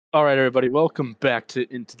All right, everybody, welcome back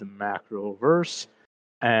to Into the Macroverse.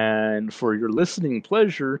 And for your listening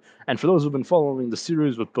pleasure, and for those who've been following the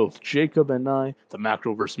series with both Jacob and I, the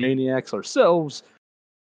Macroverse Maniacs ourselves,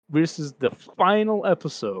 this is the final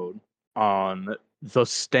episode on the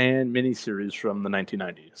Stand miniseries from the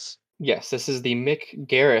 1990s. Yes, this is the Mick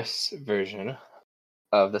Garris version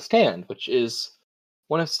of The Stand, which is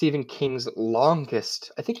one of Stephen King's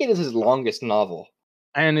longest, I think it is his longest novel.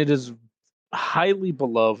 And it is highly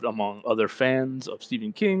beloved among other fans of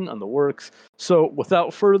Stephen King and the works. So,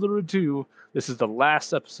 without further ado, this is the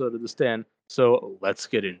last episode of The Stand. So, let's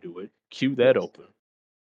get into it. Cue that open.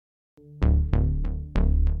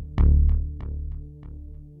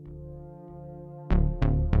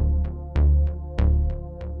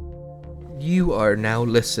 You are now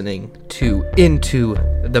listening to Into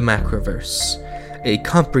the Macroverse, a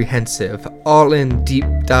comprehensive, all-in deep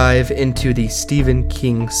dive into the Stephen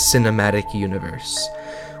King cinematic universe.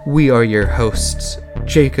 We are your hosts,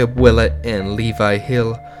 Jacob Willett and Levi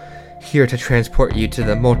Hill, here to transport you to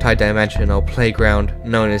the multi-dimensional playground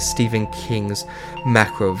known as Stephen King's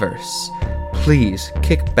Macroverse. Please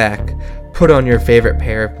kick back, put on your favorite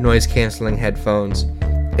pair of noise-canceling headphones,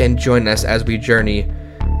 and join us as we journey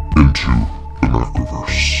into the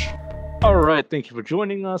Macroverse. All right, thank you for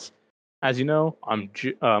joining us. As you know, I'm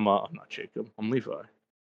not Jacob. I'm Levi.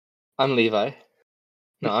 I'm Levi.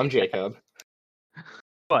 No, I'm Jacob.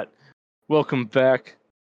 But welcome back,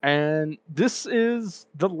 and this is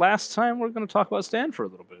the last time we're going to talk about Stan for a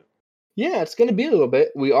little bit. Yeah, it's going to be a little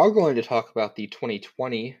bit. We are going to talk about the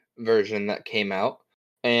 2020 version that came out,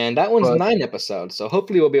 and that one's 9 episodes. So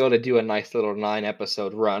hopefully we'll be able to do a nice little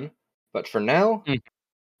 9-episode run. But for now,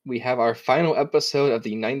 we have our final episode of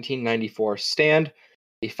the 1994 Stand,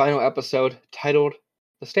 a final episode titled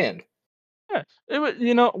The Stand. Yeah,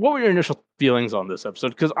 what were your initial feelings on this episode?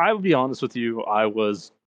 Because I will be honest with you, I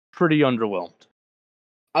was pretty underwhelmed.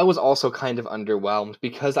 I was also kind of underwhelmed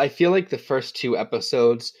because I feel like the first 2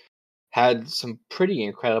 episodes had some pretty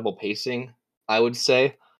incredible pacing, I would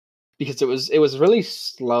say, because it was really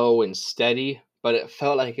slow and steady, but it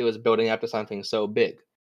felt like it was building up to something so big.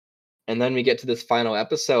 And then we get to this final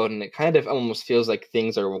episode, and it kind of almost feels like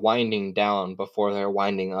things are winding down before they're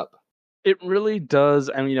winding up. It really does.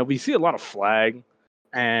 I mean, we see a lot of Flag,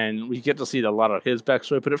 and we get to see a lot of his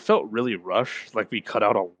backstory, but it felt really rushed. Like we cut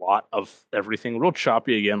out a lot of everything, real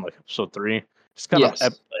choppy again, like episode 3, just kind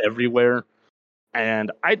of everywhere.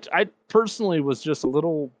 And I personally was just a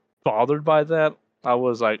little bothered by that. I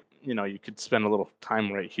was like, you could spend a little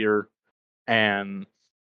time right here, and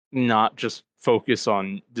not just focus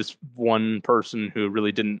on this one person who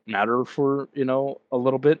really didn't matter for a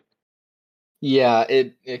little bit. Yeah,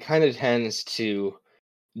 it kind of tends to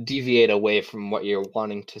deviate away from what you're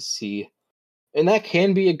wanting to see, and that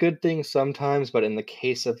can be a good thing sometimes, but in the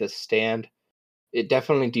case of The Stand, it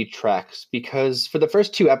definitely detracts, because for the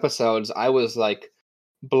first 2 episodes I was like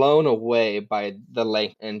blown away by the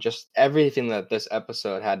length and just everything that this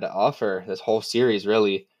episode had to offer, this whole series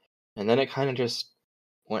really, and then it kind of just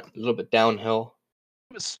went a little bit downhill.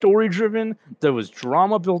 It was story driven. There was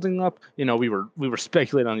drama building up. We were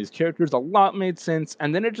speculating on these characters. A lot made sense,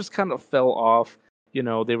 and then it just kind of fell off. They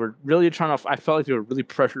were really trying to. I felt like they were really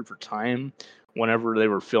pressured for time whenever they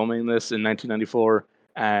were filming this in 1994,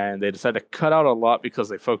 and they decided to cut out a lot because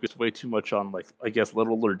they focused way too much on, like, I guess,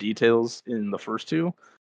 littler details in the first 2,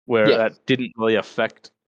 where that didn't really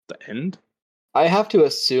affect the end. I have to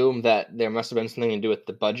assume that there must have been something to do with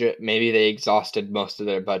the budget. Maybe they exhausted most of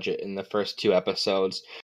their budget in the first 2 episodes.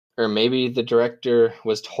 Or maybe the director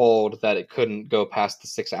was told that it couldn't go past the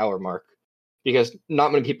 6-hour mark. Because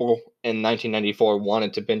not many people in 1994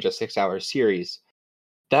 wanted to binge a 6-hour series.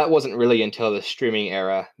 That wasn't really until the streaming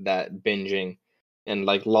era that binging and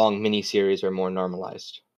like long miniseries are more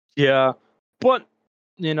normalized. Yeah, but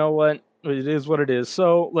you know what? It is what it is.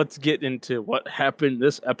 So let's get into what happened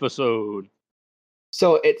this episode.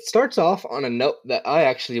 So it starts off on a note that I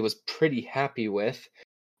actually was pretty happy with.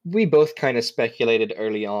 We both kind of speculated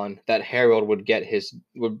early on that Harold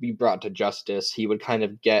would be brought to justice. He would kind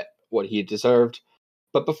of get what he deserved.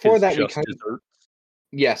 But before that,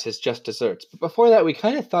 yes, his just desserts. But before that, we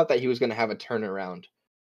kind of thought that he was going to have a turnaround.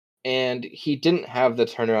 And he didn't have the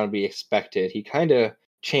turnaround we expected. He kind of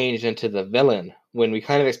changed into the villain when we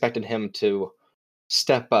kind of expected him to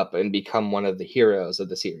step up and become one of the heroes of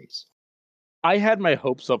the series. I had my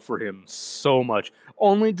hopes up for him so much,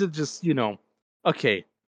 only to just, okay,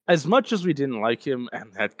 as much as we didn't like him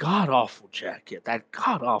and that god-awful jacket.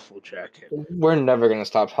 We're never going to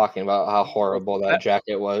stop talking about how horrible that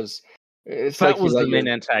jacket was. That was the main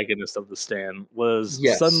antagonist of The Stand, was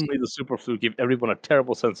suddenly the superfood gave everyone a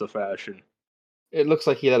terrible sense of fashion. It looks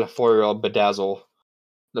like he let a 4-year-old bedazzle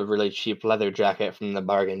the really cheap leather jacket from the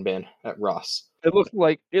bargain bin at Ross. It looked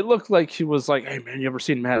like he was like, "Hey man, you ever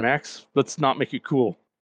seen Mad Max? Let's not make it cool."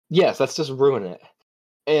 Yes, let's just ruin it.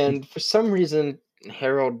 And for some reason,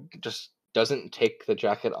 Harold just doesn't take the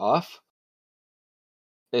jacket off.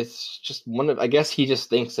 It's just I guess he just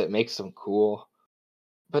thinks it makes him cool.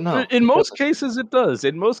 But no, In it most doesn't. cases, it does.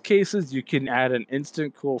 In most cases, you can add an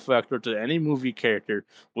instant cool factor to any movie character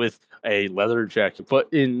with a leather jacket. But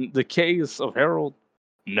in the case of Harold,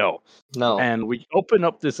 no. No. And we open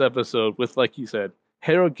up this episode with, like you said,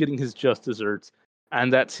 Harold getting his just desserts,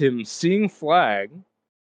 and that's him seeing Flag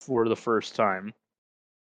for the first time.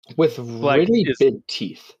 With Flag really is, big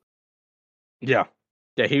teeth. yeah,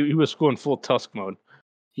 he was going full Tusk mode,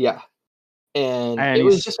 Yeah. And and it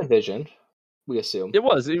was just a vision, we assume. he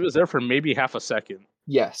was there for maybe half a second.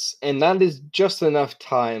 Yes. And that is just enough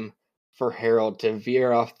time for Harold to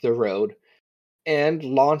veer off the road and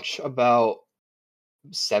launch about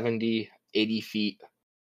 70, 80 feet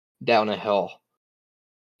down a hill.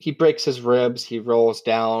 He breaks his ribs, he rolls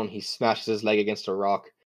down, he smashes his leg against a rock,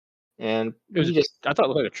 and It was, he just I thought it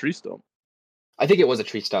looked like a tree stump. I think it was a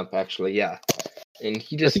tree stump actually, yeah. And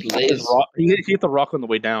he I just think he hit, lays he hit the rock on the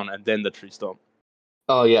way down, and then the tree stump.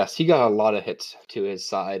 Oh yes, he got a lot of hits to his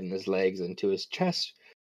side and his legs and to his chest.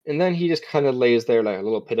 And then he just kind of lays there like a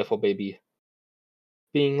little pitiful baby,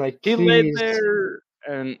 being like, He laid please. there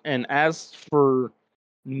and asked for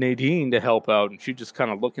Nadine to help out, and she just kind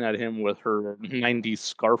of looking at him with her '90s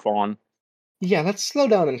scarf on. Yeah, let's slow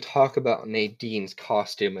down and talk about Nadine's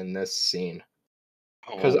costume in this scene.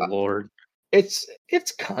 Oh Because Lord, it's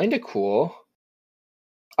kind of cool.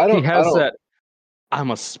 he I has don't, that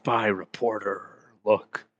 "I'm a spy reporter"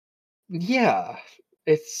 look. yeah,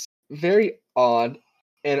 it's very odd.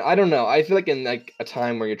 And I don't know, I feel like in like a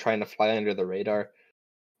time where you're trying to fly under the radar,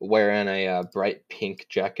 wearing a bright pink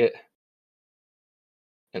jacket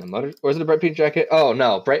and a motor, or is it a bright pink jacket? Oh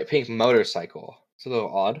no, bright pink motorcycle. It's a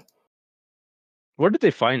little odd. Where did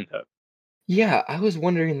they find that? Yeah, I was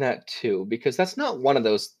wondering that too, because that's not one of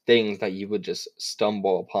those things that you would just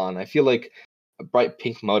stumble upon. I feel like a bright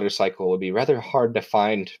pink motorcycle would be rather hard to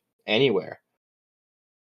find anywhere.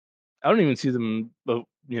 I don't even see them,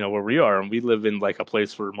 where we are, and we live in like a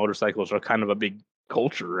place where motorcycles are kind of a big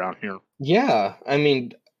culture around here. Yeah, I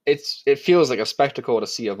mean, it feels like a spectacle to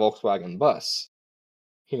see a Volkswagen bus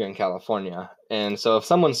here in California. And so if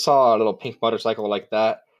someone saw a little pink motorcycle like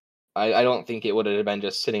that, I don't think it would have been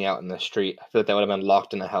just sitting out in the street. I feel like that would have been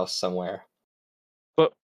locked in a house somewhere.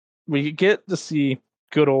 But we get to see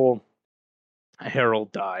good old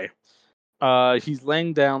Harold die. He's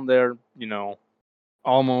laying down there,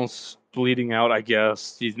 almost bleeding out, I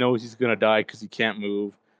guess. He knows he's going to die because he can't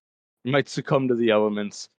move. He might succumb to the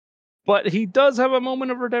elements. But he does have a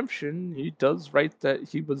moment of redemption. He does write that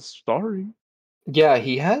he was sorry. Yeah,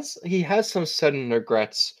 he has some sudden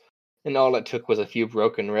regrets, and all it took was a few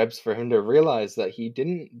broken ribs for him to realize that he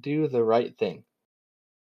didn't do the right thing.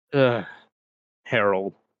 Ugh,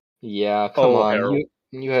 Harold. Yeah, come Oh, on. Harold.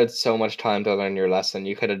 You had so much time to learn your lesson.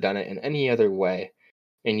 You could have done it in any other way.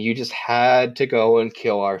 And you just had to go and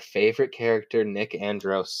kill our favorite character, Nick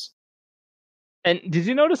Andros. And did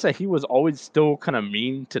you notice that he was always still kind of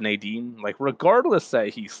mean to Nadine? Like, regardless that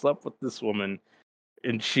he slept with this woman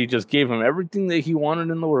and she just gave him everything that he wanted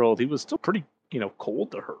in the world, he was still pretty,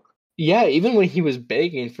 cold to her. Yeah, even when he was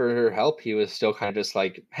begging for her help, he was still kind of just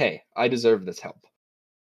like, hey, I deserve this help.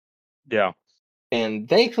 Yeah. And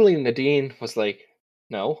thankfully, Nadine was like,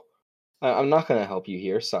 no, I'm not going to help you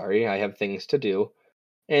here. Sorry, I have things to do.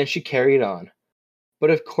 And she carried on. But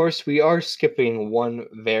of course, we are skipping one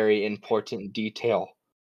very important detail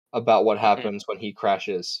about what happens when he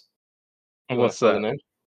crashes. You want to What's fill that? them in?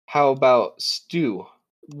 How about Stu?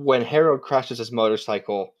 When Harold crashes his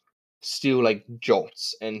motorcycle, Stu like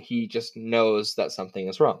jolts and he just knows that something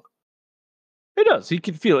is wrong. He does. He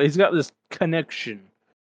can feel it. He's got this connection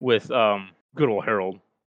with good old Harold.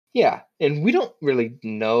 Yeah, and we don't really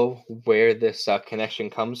know where this connection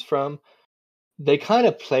comes from. They kind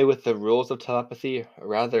of play with the rules of telepathy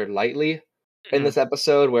rather lightly in this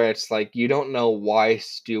episode, where it's like you don't know why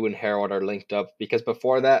Stu and Harold are linked up, because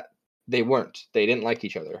before that they weren't. They didn't like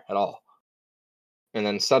each other at all. And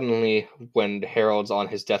then suddenly, when Harold's on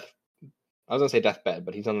his I was gonna say deathbed,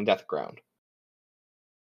 but he's on the death ground.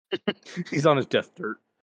 He's on his death dirt.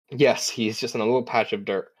 Yes, he's just in a little patch of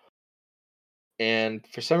dirt. And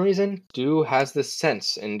for some reason, Stu has this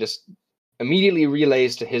sense and just immediately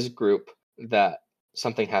relays to his group that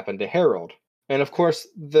something happened to Harold. And of course,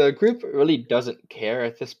 the group really doesn't care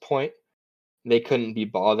at this point. They couldn't be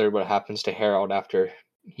bothered what happens to Harold after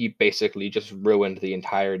he basically just ruined the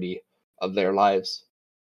entirety of their lives.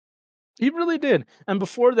 He really did. And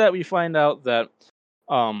before that, we find out that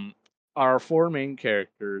our four main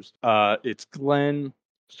characters, it's Glenn,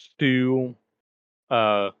 Stu,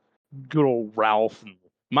 good old Ralph, and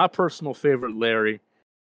my personal favorite, Larry,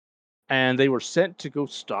 and they were sent to go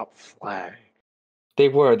stop Flag.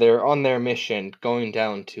 They're on their mission going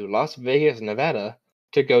down to Las Vegas, Nevada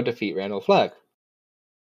to go defeat Randall Flagg.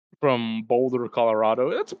 From Boulder, Colorado.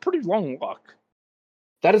 That's a pretty long walk.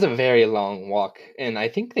 That is a very long walk, and I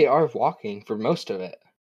think they are walking for most of it.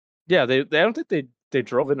 Yeah, I don't think they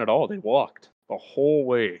drove in at all. They walked the whole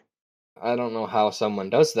way. I don't know how someone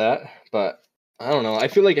does that, but I don't know. I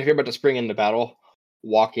feel like if you're about to spring into battle,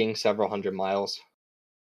 walking several hundred miles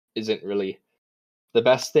isn't really the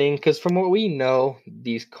best thing, because from what we know,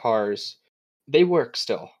 these cars, they work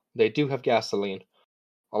still. They do have gasoline.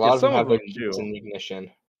 A lot of them some have of their them keys do. in the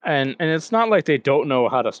ignition. And it's not like they don't know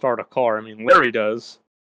how to start a car. I mean, Larry does.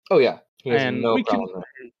 Oh yeah, he has And no we can problem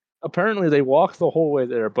there. apparently they walk the whole way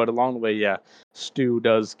there, but along the way, yeah, Stu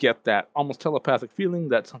does get that almost telepathic feeling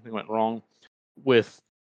that something went wrong with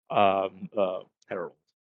Harold.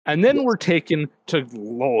 And then Yes. we're taken to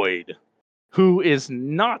Lloyd, who is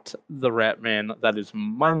not the Ratman. That is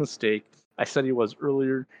my mistake. I said he was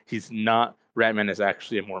earlier. He's not. Ratman is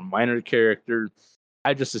actually a more minor character.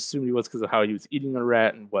 I just assumed he was because of how he was eating a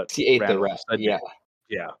rat and what He ate the Randall rat. said. Yeah.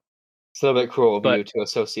 Yeah. It's a little bit cruel of But you to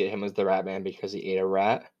associate him as the Rat Man because he ate a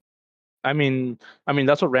rat. I mean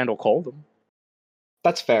that's what Randall called him.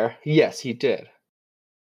 That's fair. Yes, he did.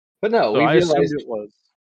 But no, So we I assumed realized it was.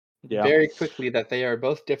 Yeah. very quickly that they are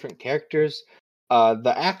both different characters.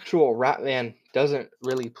 The actual Ratman doesn't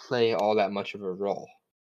really play all that much of a role,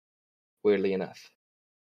 weirdly enough.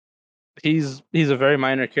 He's a very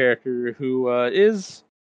minor character who is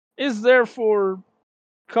there for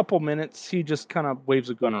a couple minutes. He just kind of waves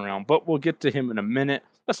a gun around, but we'll get to him in a minute.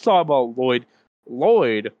 Let's talk about Lloyd.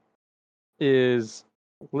 Lloyd is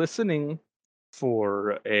listening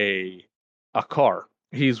for a car.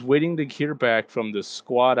 He's waiting to hear back from the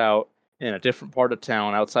squad out in a different part of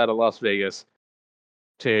town outside of Las Vegas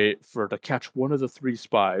to catch one of the three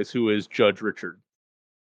spies, who is Judge Richard.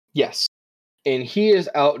 Yes. And he is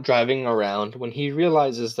out driving around when he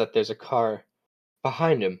realizes that there's a car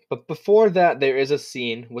behind him. But before that, there is a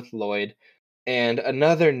scene with Lloyd and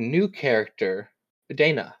another new character,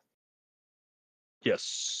 Dana.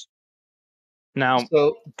 Yes. Now,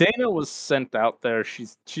 So, Dana was sent out there.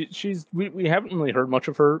 We haven't really heard much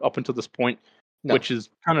of her up until this point, no. which is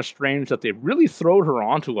kind of strange that they really throwed her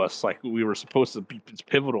onto us like we were supposed to be this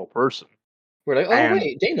pivotal person. We're like, oh, And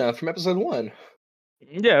wait, Dana from episode 1.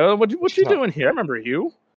 yeah, what She's you not. doing here? I remember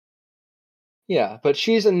you. Yeah, but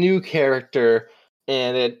she's a new character,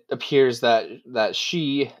 and it appears that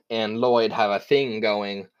she and Lloyd have a thing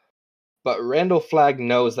going. But Randall Flagg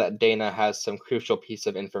knows that Dana has some crucial piece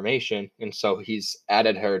of information, and so he's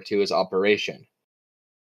added her to his operation.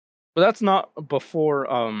 But that's not before.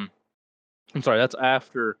 I'm sorry. That's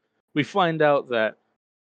after we find out that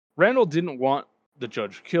Randall didn't want the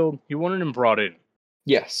judge killed. He wanted him brought in,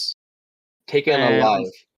 Yes, taken and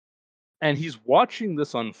alive. he's watching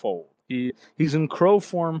this unfold. He's in crow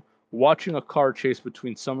form, watching a car chase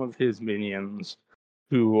between some of his minions,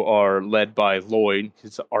 who are led by Lloyd,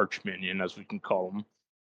 his arch minion, as we can call him.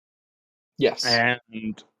 Yes, And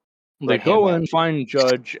they Right-hand go man. and find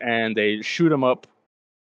Judge, and they shoot him up.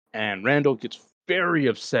 And Randall gets very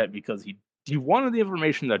upset because he wanted the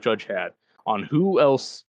information that Judge had on who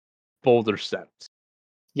else Boulder sent.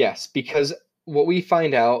 Yes, because what we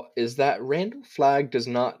find out is that Randall Flagg does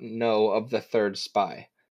not know of the third spy.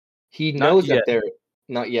 He Not knows yet. that there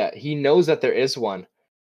not yet. He knows that there is one,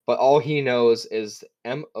 but all he knows is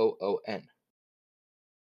Moon.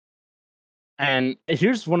 And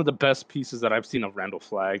here's one of the best pieces that I've seen of Randall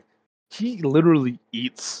Flagg. He literally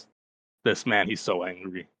eats this man. He's so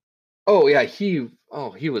angry. Oh yeah, he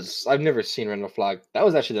was. I've never seen Randall Flagg. That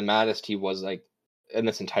was actually the maddest he was like in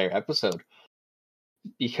this entire episode,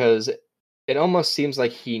 because it almost seems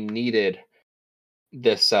like he needed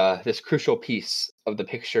this crucial piece of the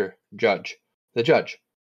picture, the judge,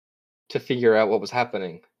 to figure out what was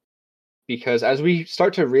happening. Because as we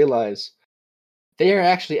start to realize, they are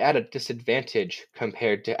actually at a disadvantage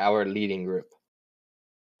compared to our leading group.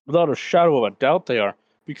 Without a shadow of a doubt, they are,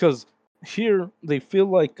 because here they feel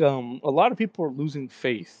like a lot of people are losing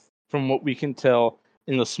faith from what we can tell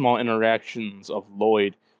in the small interactions of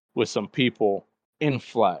Lloyd with some people in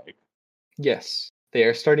Flag. Yes, they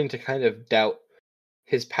are starting to kind of doubt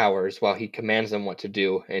his powers while he commands them what to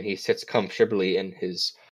do, and he sits comfortably in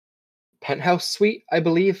his penthouse suite. I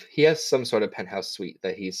believe he has some sort of penthouse suite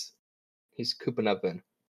that he's cooping up in.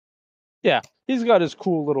 Yeah, he's got his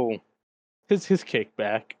cool little his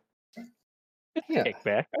kickback. It's a Yeah,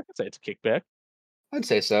 kickback. I could say it's a kickback. I'd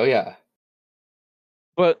say so. Yeah.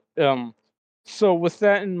 But so with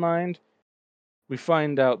that in mind, we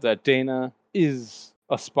find out that Dana is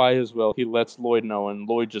a spy as well. He lets Lloyd know, and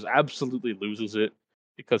Lloyd just absolutely loses it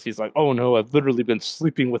because he's like, "Oh no, I've literally been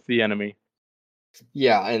sleeping with the enemy."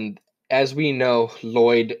 Yeah, and as we know,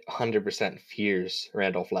 Lloyd 100% fears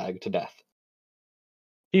Randall Flagg to death.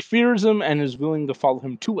 He fears him and is willing to follow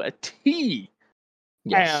him to a T.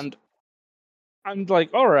 Yes. And I'm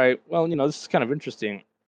like, all right, well, this is kind of interesting.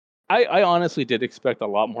 I honestly did expect a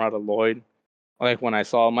lot more out of Lloyd. Like when I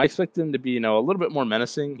saw him, I expected him to be, a little bit more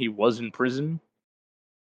menacing. He was in prison.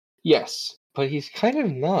 Yes, but he's kind of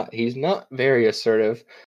not. He's not very assertive.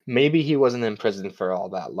 Maybe he wasn't in prison for all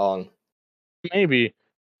that long. Maybe.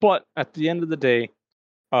 But at the end of the day,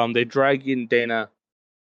 they drag in Dana,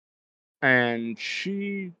 and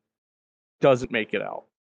she doesn't make it out.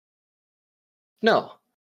 No.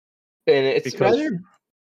 And it's Because, rather...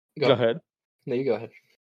 go ahead. No, you go ahead.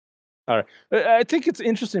 All right. I think it's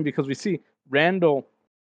interesting because we see Randall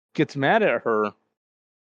gets mad at her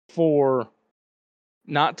for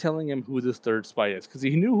not telling him who this third spy is, because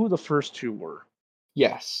he knew who the first two were.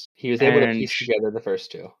 Yes, he was able to And piece together the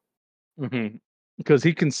first two. because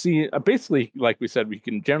he can see, basically, like we said, we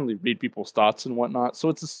can generally read people's thoughts and whatnot. So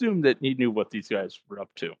it's assumed that he knew what these guys were up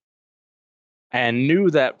to and knew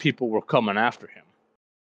that people were coming after him,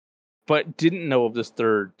 but didn't know of this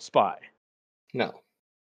third spy. No.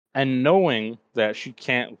 And knowing that she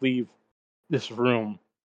can't leave this room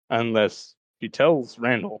unless she tells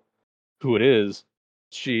Randall who it is,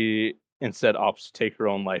 she instead opts to take her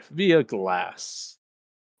own life via glass.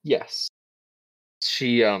 Yes.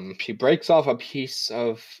 She breaks off a piece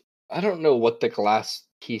of... I don't know what the glass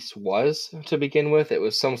piece was to begin with. It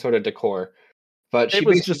was some sort of decor. But It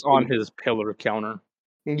was just on his pillar counter.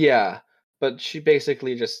 Yeah, but she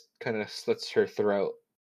basically just kind of slits her throat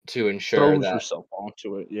to ensure Throws that... herself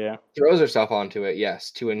onto it, yeah. Throws herself onto it,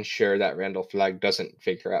 yes, to ensure that Randall Flagg doesn't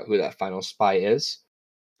figure out who that final spy is.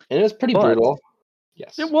 And it was pretty But brutal.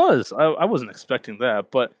 Yes. it was. I wasn't expecting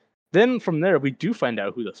that. But then from there, we do find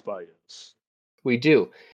out who the spy is. We do.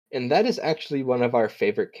 And that is actually one of our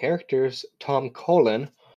favorite characters, Tom Cullen,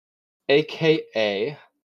 aka...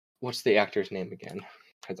 What's the actor's name again?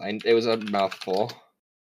 Because it was a mouthful.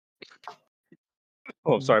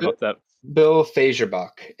 Oh, sorry about that. Bill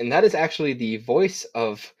Fazerbach. And that is actually the voice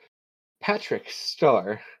of Patrick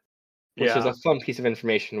Starr, which is a fun piece of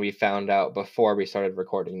information we found out before we started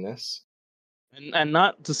recording this. And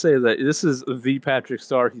not to say that this is the Patrick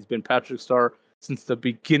Starr. He's been Patrick Starr since the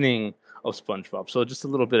beginning of SpongeBob. So just a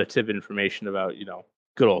little bit of tidbit information about,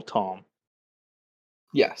 good old Tom.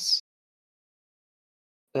 Yes.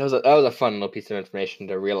 That was a fun little piece of information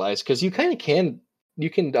to realize, because you kind of can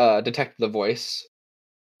detect the voice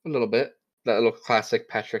a little bit, that little classic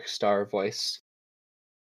Patrick Starr voice.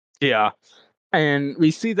 Yeah. And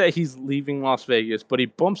we see that he's leaving Las Vegas, but he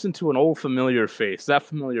bumps into an old familiar face. That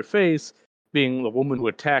familiar face being the woman who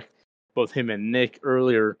attacked both him and Nick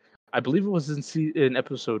earlier. I believe it was in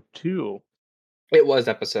episode 2. It was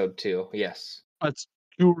episode 2, yes. That's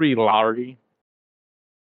Jewelry Lowry.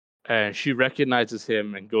 And she recognizes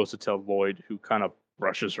him and goes to tell Lloyd, who kind of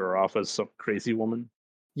brushes her off as some crazy woman.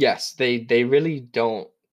 Yes, they really don't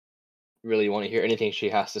really want to hear anything she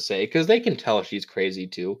has to say, because they can tell she's crazy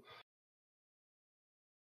too.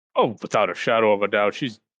 Oh, without a shadow of a doubt,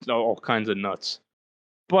 she's all kinds of nuts.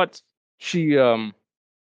 But she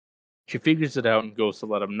figures it out and goes to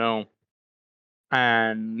let him know.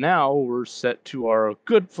 And now we're set to our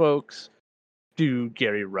good folks, to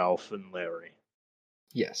Gary, Ralph, and Larry.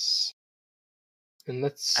 Yes. And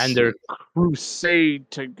their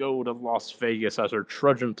crusade to go to Las Vegas as they're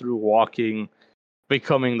trudging through walking,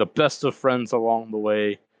 becoming the best of friends along the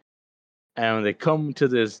way. And they come to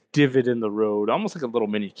this divot in the road, almost like a little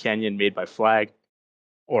mini canyon made by Flagg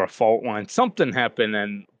or a fault line. Something happened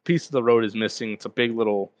and a piece of the road is missing. It's a big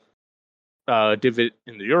little divot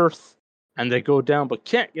in the earth. And they go down but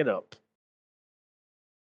can't get up.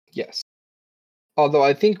 Yes. Although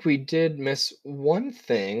I think we did miss one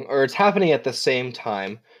thing, or it's happening at the same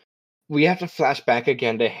time. We have to flash back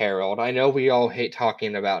again to Harold. I know we all hate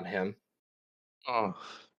talking about him. Oh,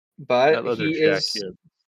 but that he is...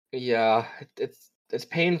 Yeah, it's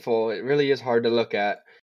painful. It really is hard to look at.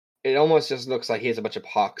 It almost just looks like he has a bunch of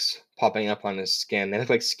pox popping up on his skin. They look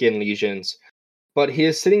like skin lesions. But he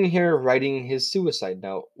is sitting here writing his suicide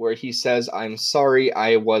note, where he says, "I'm sorry,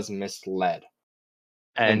 I was misled."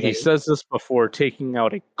 And he says this before taking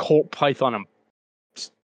out a Colt Python and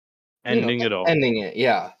ending it all. Ending it,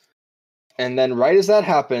 yeah. And then right as that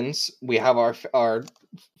happens, we have our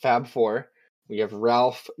Fab Four, We have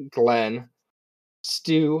Ralph, Glenn,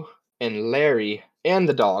 Stu, and Larry, and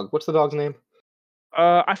the dog. What's the dog's name?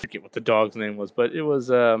 I forget what the dog's name was, but it was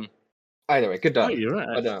Either way, good Oh, dog. you're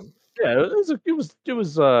right. But Yeah, it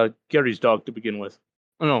was Gary's dog to begin with.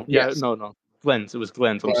 Oh no, yeah, yes, no, Glenn's. It was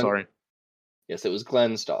Glenn's. I'm Glenn. sorry. Yes, it was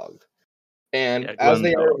Glenn's dog. And Yeah, as Glenn's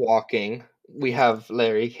they are dog. walking, we have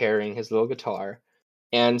Larry carrying his little guitar,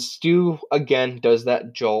 and Stu again does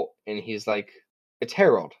that jolt, and he's like, "It's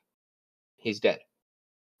Harold. He's dead."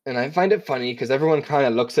 And I find it funny because everyone kind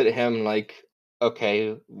of looks at him like,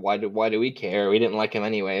 "Okay, why do we care? We didn't like him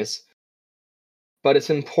anyways." But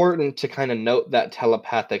it's important to kind of note that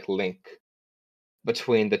telepathic link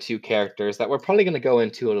between the two characters that we're probably going to go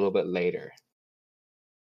into a little bit later.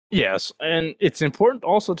 Yes, and it's important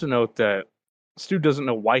also to note that Stu doesn't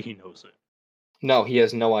know why he knows it. No, he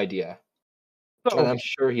has no idea. And So, I'm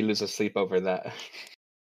sure he loses sleep over that.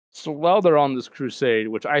 so while they're on this crusade,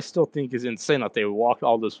 which I still think is insane that they walked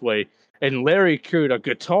all this way, and Larry carried a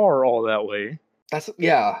guitar all that way.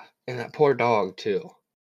 Yeah, and that poor dog too.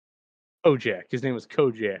 Kojak. His name was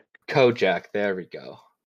Kojak, Kojak, there we go.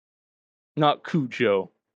 not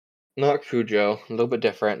Cujo. Not Cujo, a little bit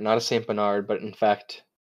different. Not a Saint Bernard, but in fact,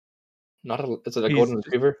 is it a He's golden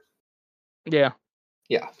retriever? Yeah,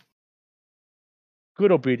 Yeah,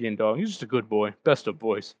 good obedient dog. He's just a good boy, best of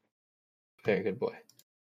boys. very good boy.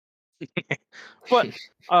 But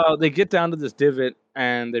they get down to this divot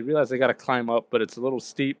and they realize they got to climb up, but it's a little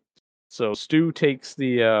steep. So Stu takes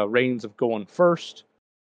the reins of going first.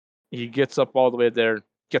 He gets up all the way there,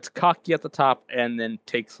 gets cocky at the top, and then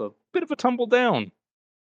takes a bit of a tumble down.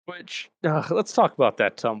 Which let's talk about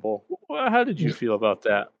that tumble. How did you feel about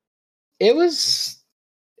that? It was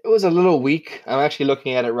a little weak. I'm actually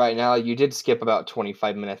looking at it right now. You did skip about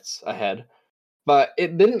 25 minutes ahead, but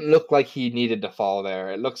it didn't look like he needed to fall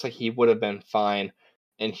there. It looks like he would have been fine,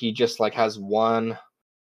 and he just like has one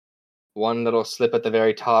little slip at the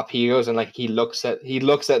very top. He goes and like he looks at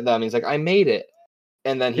them. He's like, "I made it,"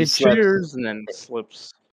 and then he He slips cheers and then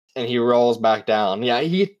slips. and he rolls back down. Yeah,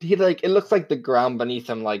 he like it looks like the ground beneath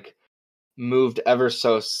him like moved ever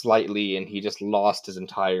so slightly, and he just lost his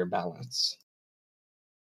entire balance.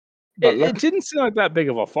 But It didn't seem like that big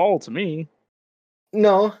of a fall to me.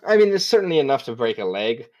 no, I mean it's certainly enough to break a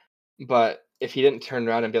leg, but if he didn't turn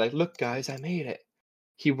around and be like, "Look, guys, I made it,"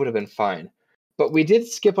 he would have been fine. But we did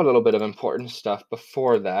skip a little bit of important stuff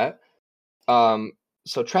before that.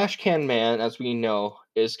 So Trash Can Man, as we know,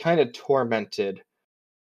 is kind of tormented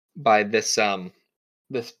by this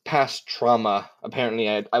past trauma. Apparently,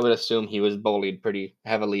 I would assume he was bullied pretty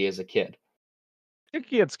heavily as a kid. I think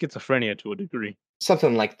he had schizophrenia to a degree.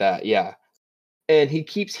 Something like that, yeah. And he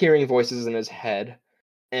keeps hearing voices in his head,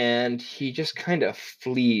 and he just kind of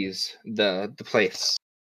flees the place.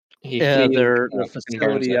 He flees The and burns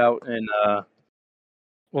facility it. out in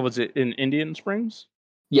what was it, in Indian Springs?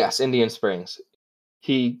 Yes, Indian Springs.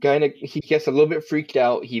 He gets a little bit freaked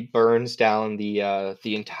out. He burns down the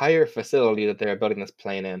entire facility that they're building this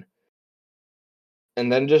plane in,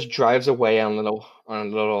 and then just drives away on a little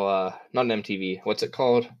not an MTV. What's it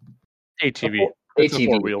called? ATV. It's a ATV.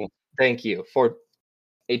 four-wheel. Thank you for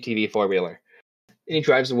ATV four-wheeler. And he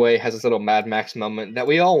drives away, has this little Mad Max moment that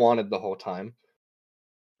we all wanted the whole time.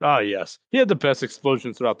 Ah, yes. He had the best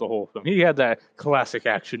explosions throughout the whole film. He had that classic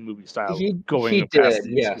action movie style He going past did,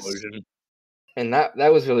 the yes. explosion. And that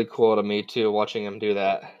was really cool to me too, watching him do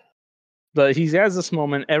that. But he has this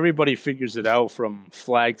moment, everybody figures it out from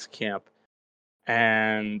Flag's camp.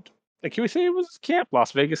 And can we say it was camp?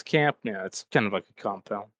 Las Vegas camp? Yeah, it's kind of like a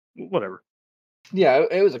compound. Whatever. Yeah,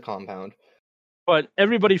 it was a compound. But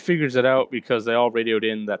everybody figures it out because they all radioed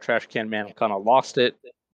in that Trash Can Man kind of lost it.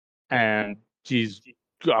 And he's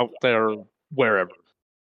out there wherever.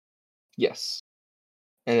 Yes.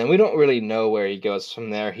 And then we don't really know where he goes from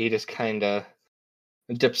there. He just kind of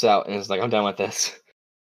dips out and is like, "I'm done with this."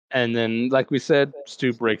 And then, like we said,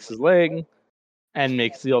 Stu breaks his leg and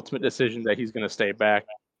makes the ultimate decision that he's going to stay back.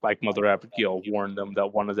 Like Mother Abigail warned them that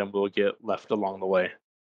one of them will get left along the way.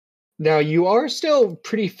 Now you are still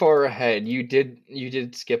pretty far ahead. You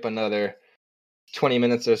did skip another 20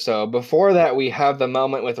 minutes or so. Before that, we have the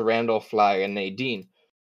moment with Randall Flagg and Nadine.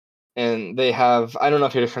 And they have, I don't know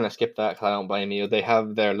if you're just trying to skip that because I don't blame you. They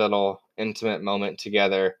have their little intimate moment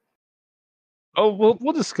together. Oh,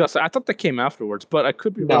 we'll discuss it. I thought that came afterwards, but I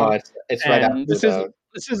could be No, wrong. it's right after And this is a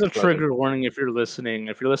explosion. trigger warning if you're listening.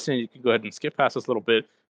 If you're listening, you can go ahead and skip past this a little bit.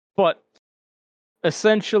 But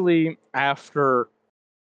essentially, after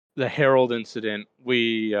the Herald incident,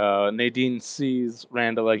 Nadine sees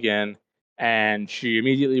Randall again, and she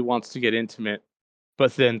immediately wants to get intimate,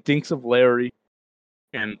 but then thinks of Larry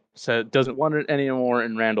and doesn't want it anymore.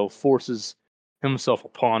 And Randall forces himself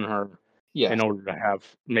upon her Yes. in order to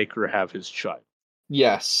make her have his child.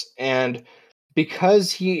 Yes, and because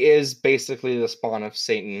he is basically the spawn of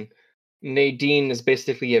Satan, Nadine is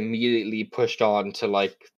basically immediately pushed on to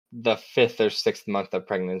like the 5th or 6th month of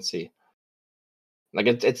pregnancy. Like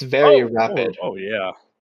it's very rapid. Oh yeah.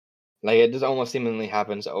 Like it just almost seemingly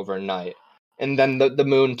happens overnight. And then the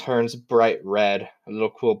moon turns bright red, a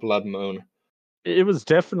little cool blood moon. It was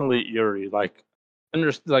definitely eerie. Like,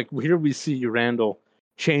 here we see Randall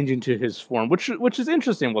change into his form, which is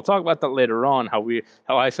interesting. We'll talk about that later on.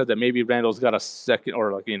 How I said that maybe Randall's got a second,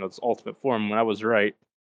 or like his ultimate form. When I was right,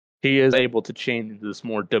 he is able to change into this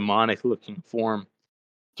more demonic looking form.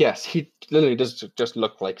 Yes, he literally does just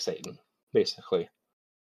look like Satan, basically.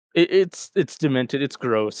 It's demented. It's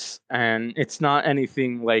gross, and it's not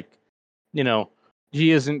anything like, you know,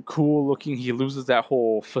 he isn't cool looking. He loses that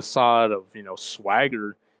whole facade of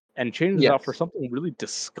swagger and changes out for Yes. something really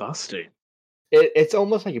disgusting. It's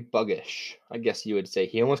almost like buggish, I guess you would say.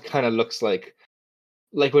 He almost kind of looks like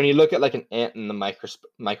when you look at like an ant in the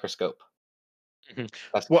microscope. Mhm.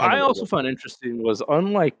 That's What kind of I what it also looks found interesting was,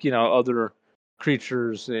 unlike other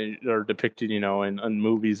creatures are depicted in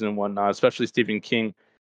movies and whatnot, especially Stephen King,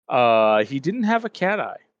 he didn't have a cat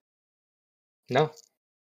eye. No.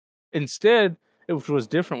 Instead, which was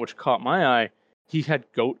different, which caught my eye, he had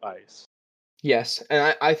goat eyes. Yes,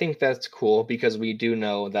 and I think that's cool because we do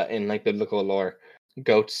know that in like biblical lore,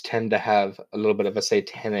 goats tend to have a little bit of a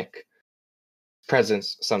satanic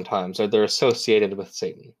presence sometimes, or they're associated with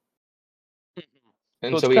Satan. So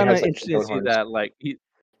And it's so he kind of has like the interesting to goat see horns.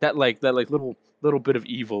 that that little bit of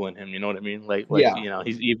evil in him. You know what I mean? Yeah,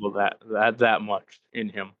 He's evil that much in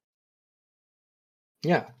him.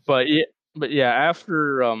 yeah. But yeah,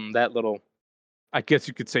 after that little, I guess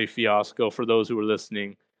you could say, fiasco, for those who are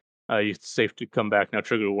listening, it's safe to come back now.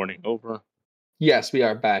 Trigger warning over. Yes, we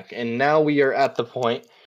are back. And now we are at the point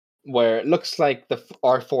where it looks like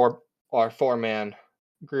our four-man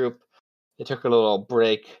group, they took a little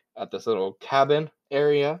break at this little cabin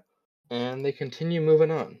area and they continue moving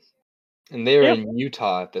on. And they're Yep, in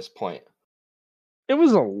Utah at this point. it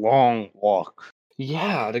was a long walk.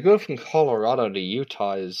 Yeah, to go from Colorado to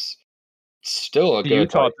Utah is still a To good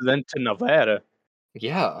Utah, like to then to Nevada.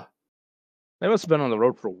 yeah. They must have been on the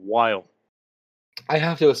road for a while. I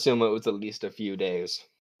have to assume it was at least a few days.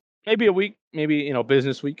 Maybe a week, maybe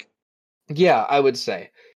business week. Yeah, I would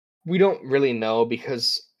say. We don't really know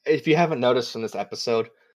because if you haven't noticed from this episode,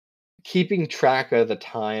 keeping track of the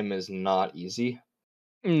time is not easy.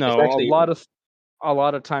 It's No, actually a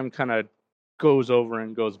lot of time kind of goes over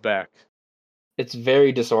and goes back. it's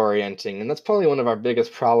very disorienting, and that's probably one of our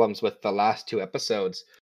biggest problems with the last two episodes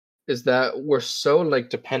is that we're so like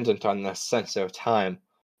dependent on this sense of time,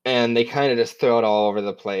 and they kind of just throw it all over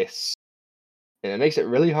the place. And it makes it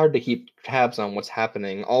really hard to keep tabs on what's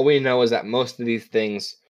happening. All we know is that most of these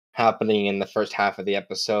things happening in the first half of the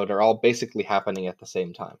episode are all basically happening at the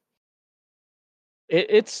same time.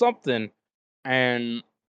 It's something, and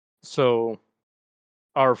so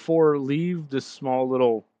our four leave this small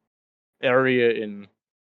little area in,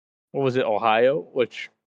 what was it, Ohio, which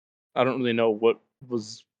I don't really know what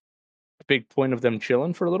was the big point of them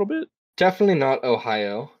chilling for a little bit. Definitely not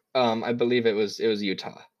Ohio. I believe it was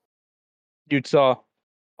Utah. Utah,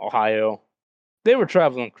 Ohio. They were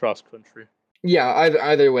traveling cross country. Yeah,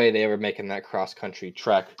 either way, they were making that cross country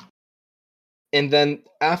trek. And then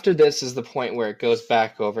after this is the point where it goes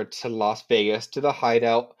back over to Las Vegas to the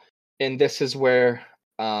hideout, and this is where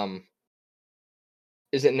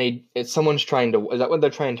is it Nate? It's someone's trying to. Is that what they're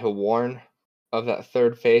trying to warn of that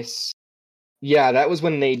third face? Yeah, that was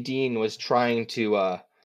when Nadine was trying to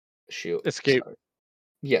shoot. Escape. Sorry.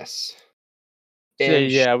 Yes. So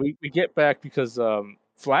And yeah, we get back because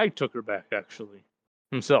Flag took her back, actually,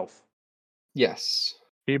 himself. yes.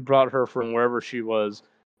 He brought her from wherever she was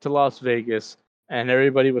to Las Vegas, and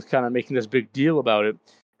everybody was kind of making this big deal about it.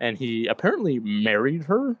 And he apparently married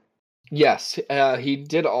her. Yes, he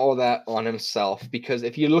did all that on himself because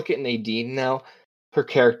if you look at Nadine now, her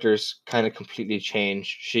character's kind of completely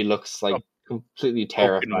changed. She looks A like completely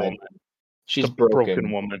broken terrified. woman. She's The broken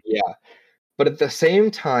broken. woman. Yeah. But at the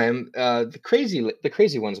same time, the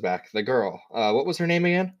crazy one's back. The girl. What was her name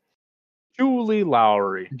again? Julie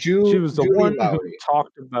Lowry. She was the Julie one who Lowry,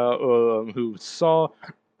 talked about, who saw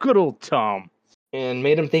good old Tom. and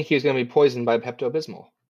made him think he was going to be poisoned by Pepto Bismol.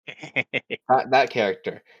 That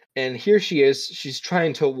character. And here she is. She's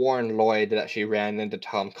trying to warn Lloyd that she ran into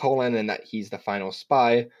Tom Cullen and that he's the final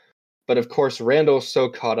spy. But of course, Randall's so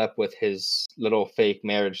caught up with his little fake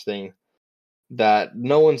marriage thing that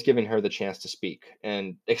no one's giving her the chance to speak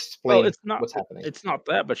and Well, explain what's happening. it's not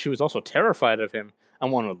that, but she was also terrified of him.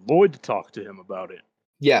 and wanted Lloyd to talk to him about it.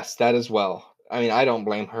 Yes, that as well. I mean, I don't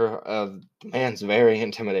blame her. The man's very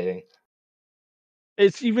intimidating.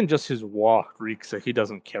 It's even just his walk reeks like he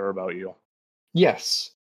doesn't care about you.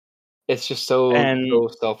 Yes. It's just so And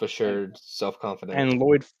self-assured, self-confident. and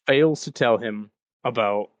Lloyd fails to tell him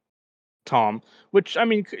about Tom, which, I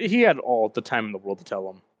mean, he had all the time in the world to tell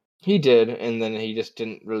him. He did, and then he just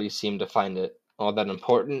didn't really seem to find it all that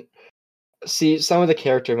important. See, some of the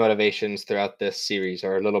character motivations throughout this series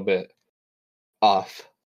are a little bit off,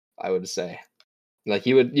 I would say. Like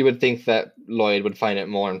you would think that Lloyd would find it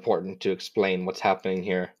more important to explain what's happening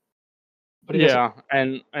here. But he doesn't. Yeah,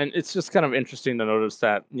 and it's just kind of interesting to notice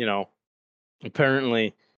that,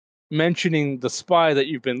 apparently mentioning the spy that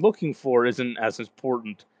you've been looking for isn't as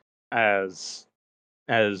important as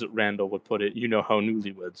Randall would put it. You know how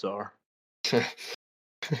newlyweds are.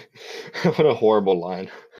 What a horrible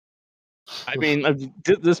line. I mean,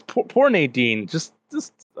 this poor Nadine, just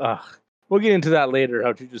we'll get into that later.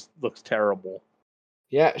 How she just looks terrible.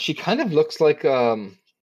 Yeah, she kind of looks like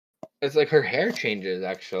it's like her hair changes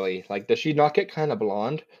actually. Like, does she not get kind of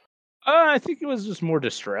blonde? I think it was just more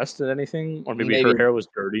distressed than anything, or maybe her hair was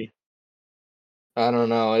dirty. I don't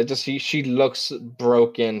know. It just she looks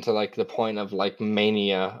broken to like the point of like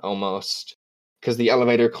mania almost, because the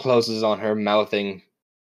elevator closes on her, mouthing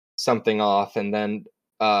something off, and then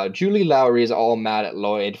Julie Lowry is all mad at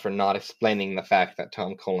Lloyd for not explaining the fact that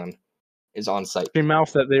Tom Cullen is on site. She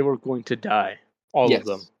mouthed that they were going to die, all of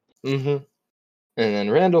them. Mm-hmm. And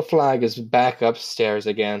then Randall Flagg is back upstairs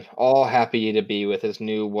again, all happy to be with his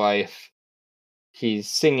new wife.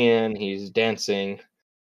 He's singing, he's dancing.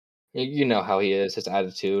 You know how he is, his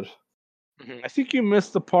attitude. I think you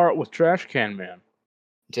missed the part with Trash Can Man.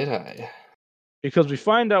 Did I? Because we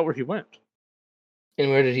find out where he went.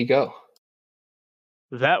 And where did he go?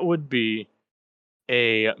 That would be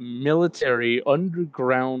a military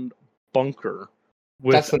underground bunker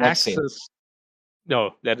with That's the next access. scene.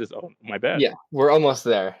 No, that is. Oh, my bad. Yeah, we're almost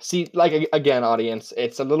there. See, like, again, audience,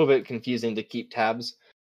 it's a little bit confusing to keep tabs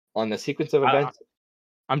on the sequence of events.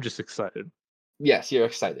 I'm just excited. Yes, you're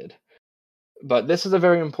excited. But this is a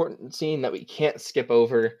very important scene that we can't skip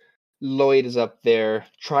over. Lloyd is up there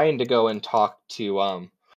trying to go and talk to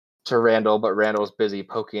Randall, but Randall's busy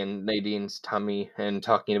poking Nadine's tummy and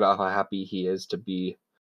talking about how happy he is to be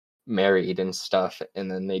married and stuff. And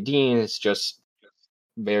then Nadine is just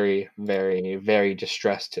very, very, very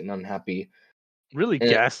distressed and unhappy. Really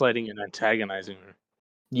gaslighting and antagonizing her.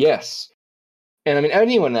 Yes. And I mean,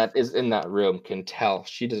 anyone that is in that room can tell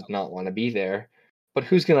she does not want to be there. But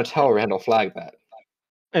who's going to tell Randall Flagg that?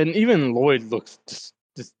 And even Lloyd looks just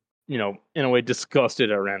in a way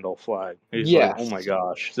disgusted at Randall Flagg. He's like, oh my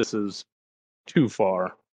gosh, this is too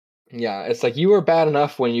far. Yeah, it's like, you were bad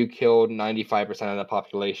enough when you killed 95% of the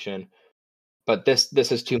population, but this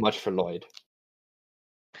is too much for Lloyd.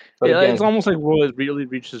 But yeah, again, it's almost like Lloyd really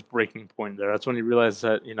reached his breaking point there. That's when he realized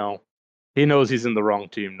that, he knows he's in the wrong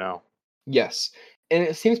team now. Yes. And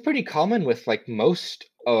it seems pretty common with like most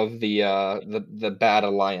of the bad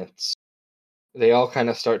alliance. They all kind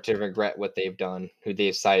of start to regret what they've done, who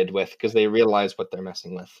they've sided with, because they realize what they're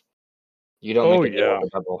messing with. You don't make a deal with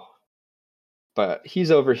the devil. But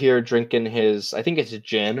he's over here drinking his, I think it's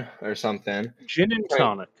gin or something. Gin and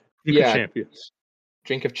tonic. Drink of champions.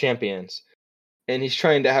 Drink of champions. And he's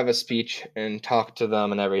trying to have a speech and talk to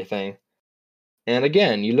them and everything. And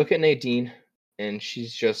again, you look at Nadine, and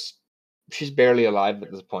she's barely alive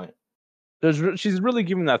at this point. She's really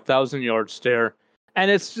giving that 1,000-yard stare. And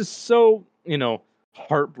it's just so,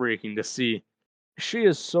 heartbreaking to see. She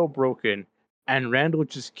is so broken, and Randall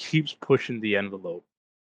just keeps pushing the envelope.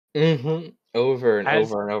 Mm-hmm. Over and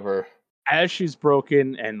over and over. As she's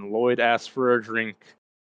broken and Lloyd asks for a drink,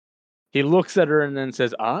 he looks at her and then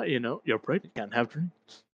says, you're pregnant, you can't have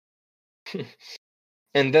drinks.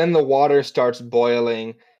 And then the water starts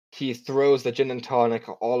boiling. He throws the gin and tonic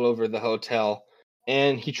all over the hotel,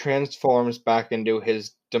 and he transforms back into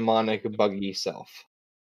his demonic, buggy self.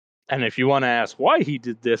 And if you want to ask why he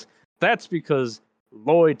did this, that's because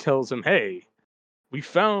Lloyd tells him, hey, we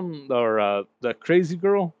found the crazy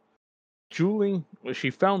girl, Julie. She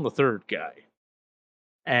found the third guy.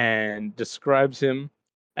 And describes him,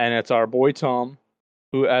 and it's our boy Tom,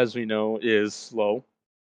 who, as we know, is slow.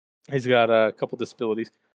 He's got a couple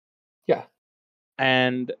disabilities. Yeah.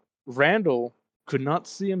 And Randall could not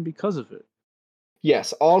see him because of it.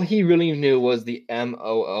 Yes, all he really knew was the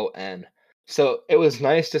MOON. So it was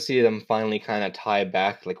nice to see them finally kind of tie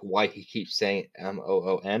back, like, why he keeps saying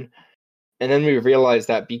MOON. And then we realized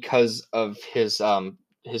that because of his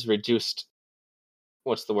reduced,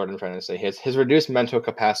 what's the word I'm trying to say? His reduced mental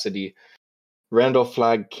capacity, Randall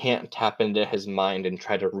Flagg can't tap into his mind and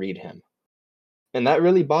try to read him. And that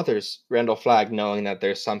really bothers Randall Flagg, knowing that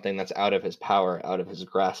there's something that's out of his power, out of his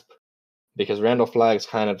grasp. Because Randall Flagg's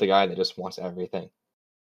kind of the guy that just wants everything.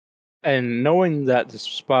 And knowing that the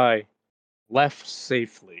spy left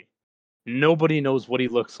safely, nobody knows what he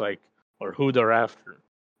looks like or who they're after,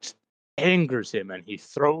 just angers him, and he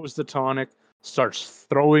throws the tonic, starts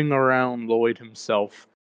throwing around Lloyd himself,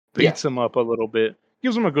 beats him up a little bit,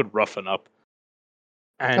 gives him a good roughing up,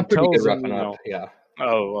 A and pretty good tells him, roughing up, yeah.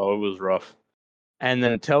 oh, it was rough. And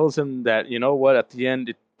then tells him that, you know what, at the end,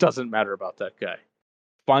 it doesn't matter about that guy.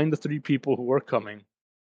 Find the 3 people who are coming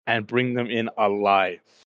and bring them in alive.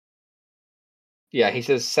 Yeah, he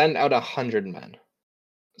says send out 100 men.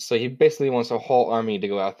 So he basically wants a whole army to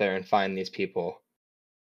go out there and find these people.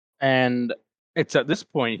 And it's at this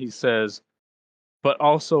point he says, but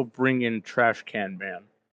also bring in Trash Can Man.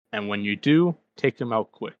 And when you do, take him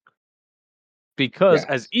out quick. Because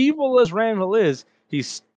as Yes. evil as Randall is, he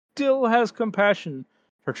still has compassion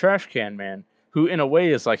for Trash Can Man, who in a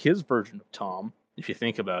way is like his version of Tom, if you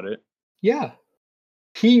think about it. Yeah.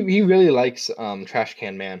 He really likes Trash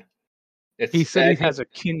Can Man. He said I he think, has a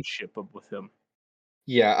kinship with him.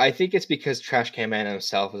 yeah, I think it's because Trash Can Man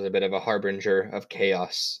himself is a bit of a harbinger of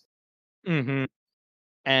chaos. Mm-hmm.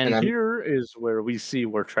 And And here is where we see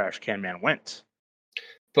where Trash Can Man went.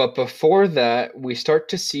 But before that, we start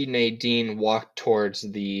to see Nadine walk towards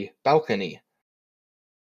the balcony.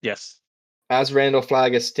 Yes. As Randall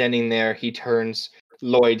Flagg is standing there, he turns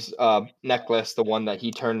Lloyd's necklace, the one that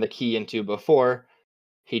he turned the key into before.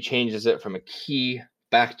 He changes it from a key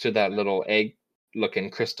back to that little egg-looking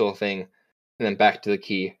crystal thing, and then back to the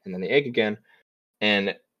key, and then the egg again.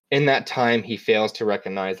 And in that time, he fails to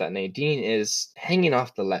recognize that Nadine is hanging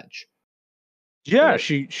off the ledge. Yeah, And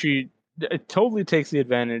she it totally takes the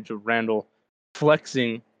advantage of Randall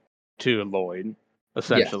flexing to Lloyd,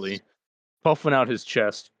 essentially, yes, puffing out his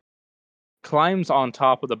chest, climbs on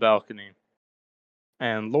top of the balcony,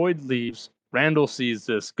 and Lloyd leaves. Randall sees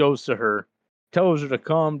this, goes to her, tells her to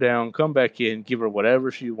calm down, come back in, give her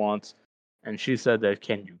whatever she wants, and she said that,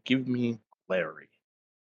 can you give me Larry?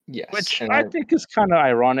 yes, Which and I think is kind of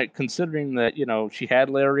ironic, considering that, she had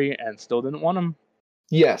Larry and still didn't want him.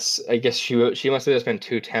 yes, I guess she must have just been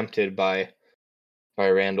too tempted by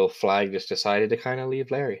Randall Flagg, just decided to kind of leave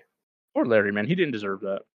Larry. Poor Larry, man, he didn't deserve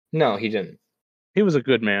that. No, he didn't. He was a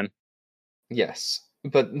good man. Yes,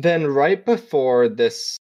 but then right before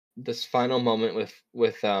this final moment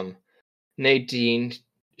with Nadine,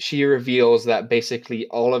 she reveals that basically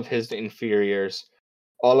all of his inferiors,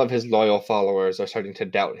 all of his loyal followers are starting to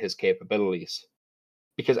doubt his capabilities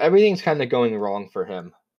because everything's kind of going wrong for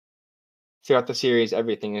him. Throughout the series,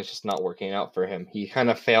 everything is just not working out for him. He kind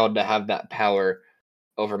of failed to have that power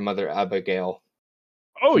over Mother Abigail.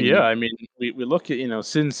 Oh yeah, He I mean, we look at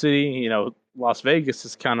Sin City, Las Vegas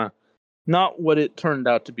is kind of not what it turned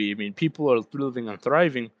out to be. I mean, people are living and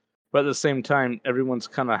thriving, but at the same time, everyone's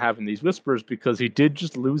kind of having these whispers because he did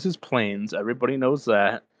just lose his planes. Everybody knows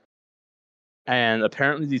that, and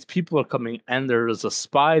apparently these people are coming, and there is a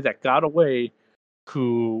spy that got away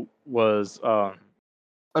who was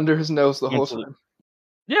under his nose the whole mentally, time.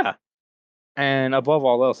 yeah, and above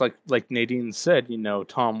all else, like Nadine said,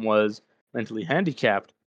 Tom was mentally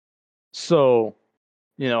handicapped, so.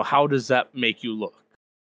 How does that make you look?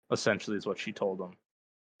 Essentially, is what she told him.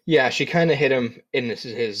 Yeah, she kind of hit him in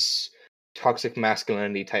his toxic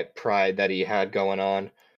masculinity type pride that he had going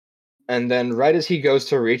on. And then, right as he goes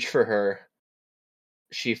to reach for her,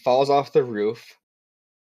 she falls off the roof.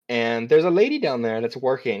 And there's a lady down there that's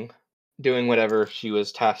working, doing whatever she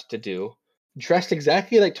was tasked to do, dressed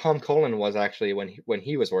exactly like Tom Cullen was actually when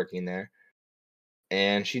he was working there.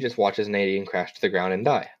 And she just watches Nadine crash to the ground and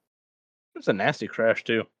die. It was a nasty crash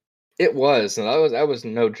too. It was, and that was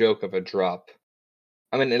no joke of a drop.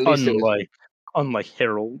 I mean, at least it was Unlike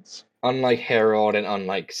Harold's. unlike Harold and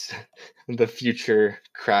unlike the future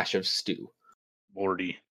crash of Stu.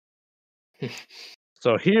 Lordy.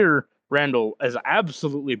 So here, Randall is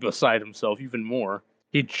absolutely beside himself even more.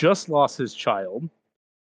 He just lost his child.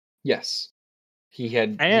 Yes. He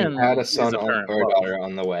had And a his son apparent or a love. daughter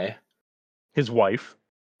on the way. His wife.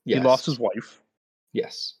 Yes. He lost his wife.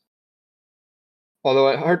 Yes. Although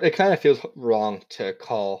it kind of feels wrong to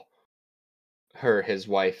call her his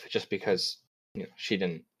wife just because she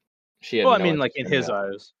had Well, I no mean, like in interest in his that.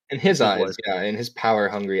 eyes. In his eyes, wife. yeah, in his power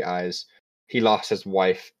hungry eyes, he lost his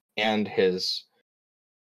wife and his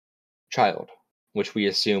child, which we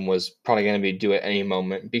assume was probably going to be due at any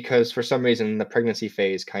moment because for some reason the pregnancy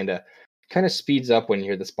phase kind of speeds up when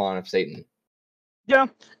you're the spawn of Satan. Yeah,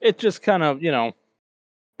 it just kind of,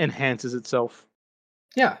 enhances itself.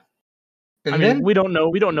 Yeah. And I mean, then we don't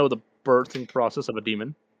know the birthing process of a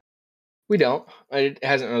demon. we don't. It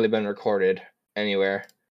hasn't really been recorded anywhere.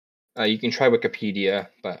 You can try Wikipedia,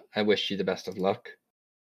 but I wish you the best of luck.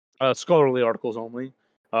 Scholarly articles only.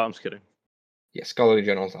 I'm just kidding. Yeah, scholarly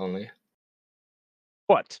journals only.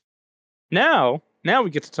 But now we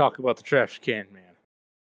get to talk about the trash can man.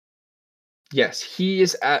 Yes, he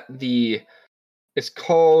is at the. It's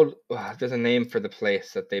called. There's a name for the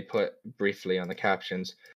place that they put briefly on the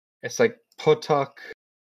captions. It's like Potok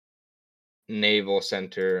Naval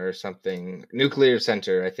Center or something. Nuclear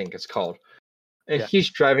Center, I think it's called. And Yeah. he's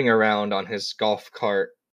driving around on his golf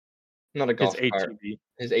cart. Not a His golf cart. ATV.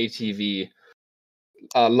 His ATV.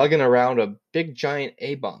 Lugging around a big giant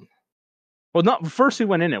A-bomb. Well, not first he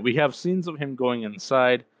went in it. We have scenes of him going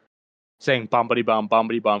inside, saying bombity bomb,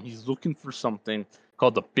 bombity bomb. He's looking for something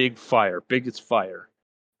called the Big Fire, biggest fire,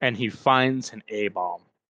 and he finds an A bomb.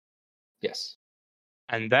 Yes.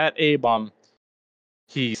 And that A bomb,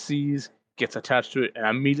 he sees, gets attached to it, and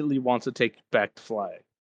immediately wants to take it back to Flag.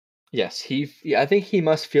 Yes, I think he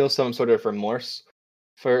must feel some sort of remorse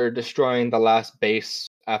for destroying the last base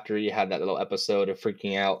after he had that little episode of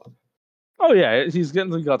freaking out. Oh yeah, he's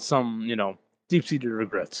got some, deep-seated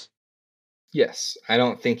regrets. Yes, I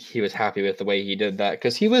don't think he was happy with the way he did that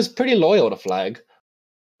because he was pretty loyal to Flag.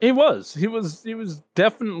 He was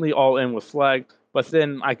definitely all in with Flag, but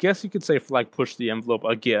then I guess you could say Flag pushed the envelope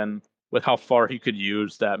again with how far he could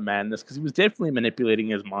use that madness, because he was definitely manipulating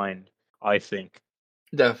his mind, I think.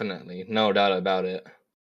 Definitely, no doubt about it.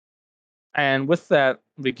 And with that,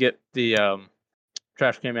 we get the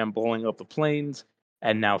trash can man blowing up the planes,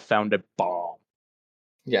 and now found a bomb.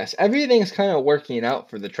 Yes, everything's kind of working out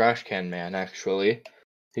for the trash can man, actually.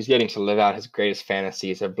 He's getting to live out his greatest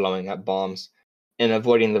fantasies of blowing up bombs and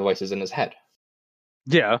avoiding the voices in his head.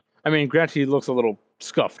 Yeah, I mean, granted, he looks a little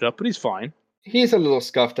scuffed up, but he's fine. He's a little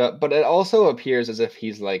scuffed up, but it also appears as if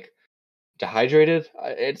he's like dehydrated.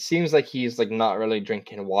 It seems like he's like not really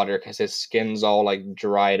drinking water because his skin's all like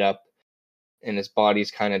dried up and his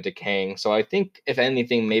body's kind of decaying. So I think if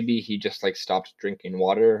anything, maybe he just like stopped drinking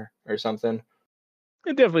water or something.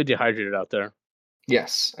 He's definitely dehydrated out there.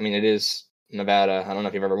 Yes, I mean it is Nevada. I don't know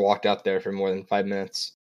if you've ever walked out there for more than 5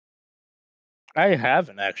 minutes. I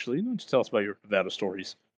haven't, actually. Why don't you tell us about your Nevada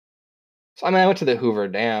stories? So I went to the Hoover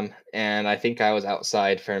Dam and I think I was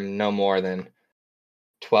outside for no more than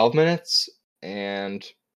 12 minutes, and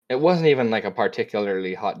it wasn't even like a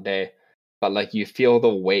particularly hot day, but like you feel the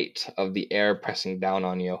weight of the air pressing down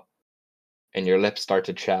on you and your lips start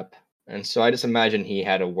to chap. And so I just imagine he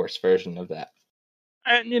had a worse version of that.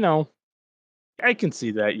 And, I can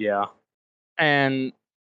see that, yeah. And,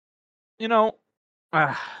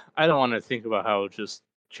 I don't want to think about how just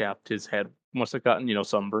chapped his head must have gotten,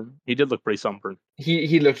 sunburned. He did look pretty sunburned.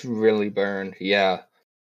 He looked really burned, yeah.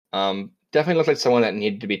 Definitely looked like someone that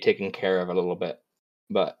needed to be taken care of a little bit.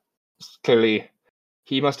 But clearly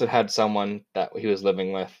he must have had someone that he was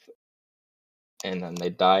living with and then they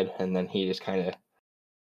died, and then he just kind of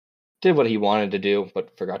did what he wanted to do,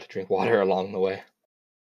 but forgot to drink water along the way.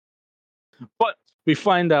 But we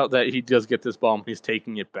find out that he does get this bomb. He's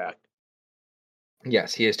taking it back.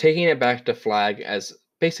 Yes, he is taking it back to Flag as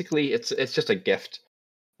basically it's just a gift,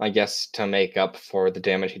 I guess, to make up for the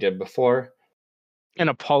damage he did before. An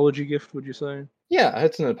apology gift, would you say? Yeah,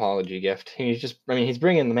 it's an apology gift. He's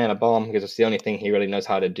bringing the man a bomb because it's the only thing he really knows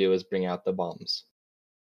how to do is bring out the bombs.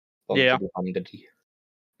 Yeah.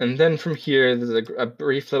 And then from here, there's a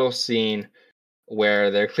brief little scene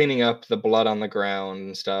where they're cleaning up the blood on the ground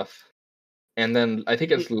and stuff. And then I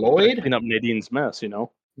think it's Lloyd. Clean up Nadine's mess,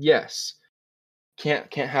 Yes.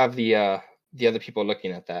 Can't have the other people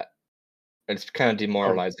looking at that. It's kind of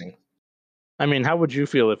demoralizing. I mean, how would you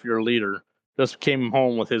feel if your leader just came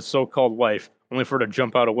home with his so-called wife, only for her to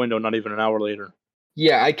jump out a window not even an hour later?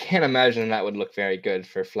 Yeah, I can't imagine that would look very good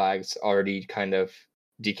for Flag's already kind of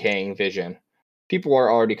decaying vision. People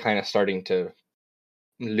are already kind of starting to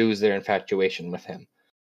lose their infatuation with him,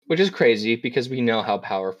 which is crazy because we know how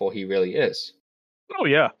powerful he really is. Oh,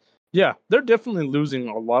 yeah. Yeah, they're definitely losing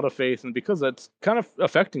a lot of faith, and because that's kind of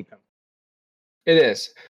affecting him. It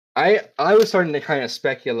is. I was starting to kind of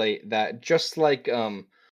speculate that just like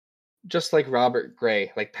Robert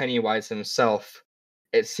Gray, like Pennywise himself,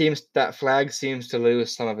 it seems that Flag seems to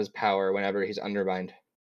lose some of his power whenever he's undermined.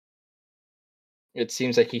 It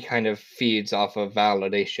seems like he kind of feeds off of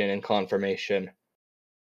validation and confirmation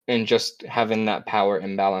and just having that power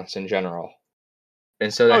imbalance in general.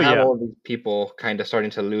 And so to have all these people kind of starting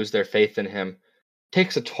to lose their faith in him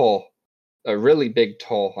takes a toll, a really big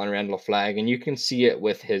toll on Randall Flagg, and you can see it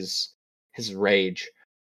with his rage.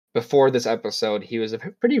 Before this episode, he was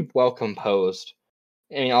pretty well composed,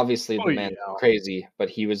 I mean, obviously Oh the man's yeah. crazy, but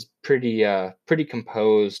he was pretty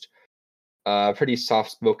composed, pretty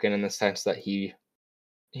soft spoken in the sense that he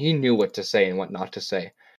knew what to say and what not to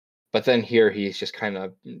say. But then here he's just kind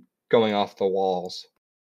of going off the walls.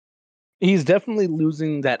 He's definitely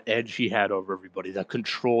losing that edge he had over everybody, that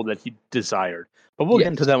control that he desired. But we'll get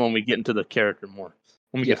into Yes. that when we get into the character more.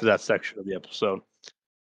 When we get to that section of the episode.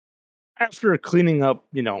 After cleaning up,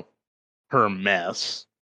 her mess.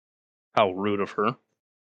 How rude of her.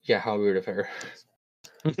 Yeah, how rude of her.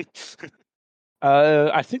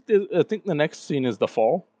 I think the next scene is the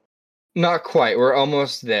fall. Not quite. We're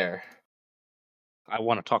almost there. I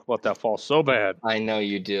want to talk about that fall so bad. I know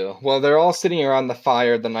you do. Well, they're all sitting around the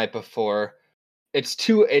fire the night before. It's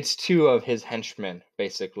two of his henchmen,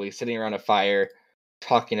 basically, sitting around a fire,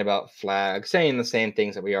 talking about Flag, saying the same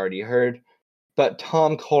things that we already heard. But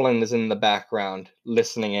Tom Cullen is in the background,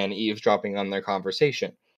 listening in, eavesdropping on their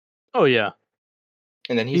conversation. Oh yeah.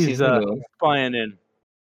 And then he He's sees the moon. spying in.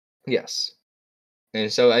 Yes.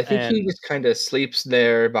 And so I think he And just kind of sleeps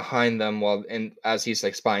there behind them as he's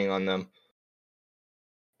like spying on them.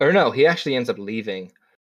 Or no, he actually ends up leaving.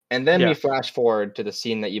 And then we yeah. flash forward to the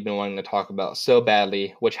scene that you've been wanting to talk about so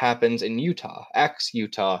badly, which happens in Utah,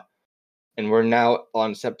 Utah. And we're now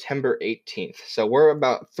on September 18th. So we're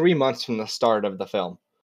about 3 months from the start of the film,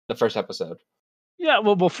 the first episode. Yeah,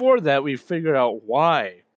 well before that we figured out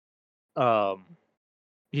why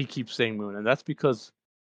he keeps saying moon, and that's because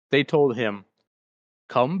they told him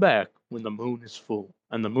come back when the moon is full.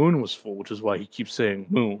 And the moon was full, which is why he keeps saying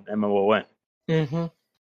moon, MOON. Mm-hmm.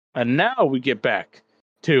 And now we get back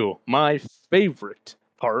to my favorite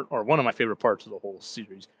part, or one of my favorite parts of the whole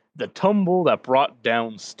series, the tumble that brought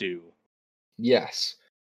down Stu. Yes.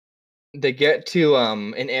 They get to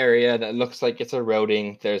an area that looks like it's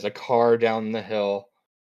eroding. There's a car down the hill.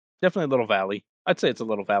 Definitely a little valley. I'd say it's a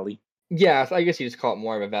little valley. Yeah, I guess you just call it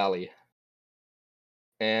more of a valley.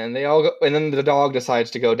 And they all go, and then the dog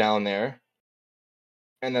decides to go down there.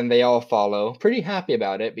 And then they all follow, pretty happy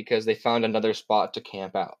about it because they found another spot to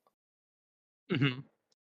camp out. Mm-hmm.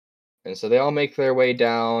 And so they all make their way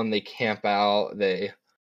down, they camp out, they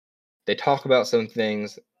talk about some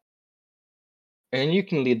things. And you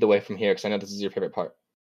can lead the way from here because I know this is your favorite part.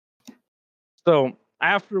 So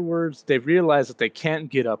afterwards, they realize that they can't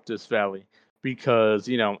get up this valley because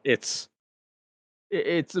it's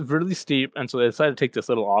really steep, and so they decide to take this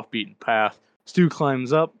little off-beaten path. Stu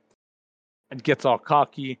climbs up and gets all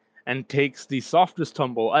cocky and takes the softest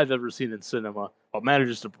tumble I've ever seen in cinema, but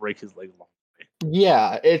manages to break his leg along the way.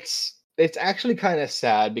 Yeah, it's actually kind of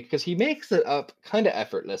sad because he makes it up kind of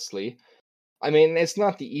effortlessly. I mean, it's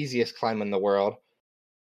not the easiest climb in the world,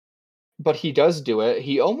 but he does do it.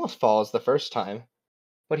 He almost falls the first time,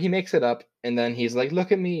 but he makes it up, and then he's like,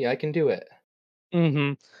 "Look at me, I can do it."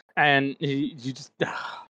 Mm-hmm. And he just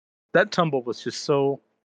that tumble was just so.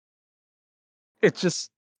 It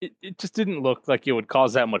just didn't look like it would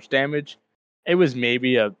cause that much damage. It was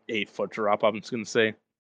maybe a 8-foot drop. I'm just gonna say.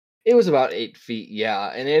 It was about 8 feet, yeah,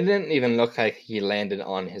 and it didn't even look like he landed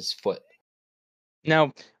on his foot.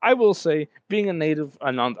 Now, I will say, being a native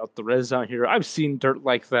and on the res out here, I've seen dirt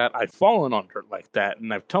like that. I've fallen on dirt like that,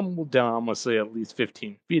 and I've tumbled down, I'm gonna say, at least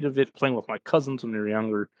 15 feet of it, playing with my cousins when they were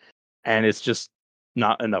younger, and it's just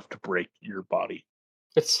not enough to break your body.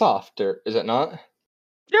 It's soft dirt, is it not?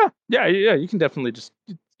 Yeah. You can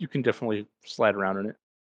definitely slide around in it.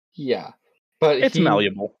 Yeah, but It's he.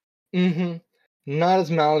 malleable. Mm-hmm. Not as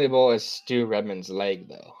malleable as Stu Redmond's leg,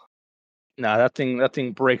 though. Nah, that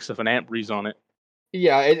thing breaks if an ant breathes on it.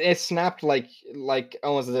 Yeah, it snapped like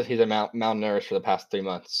almost as if he's malnourished for the past 3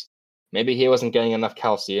 months. Maybe he wasn't getting enough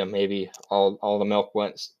calcium. Maybe all the milk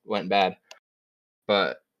went bad.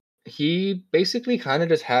 But he basically kind of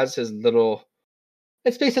just has his little.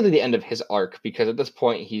 It's basically the end of his arc because at this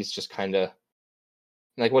point he's just kind of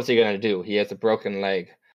like, what's he gonna do? He has a broken leg.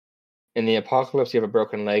 In the apocalypse, you have a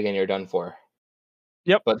broken leg and you're done for.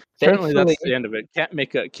 Yep. But Apparently, thankfully, that's the end of it. Can't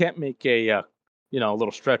make a a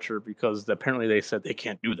little stretcher because apparently they said they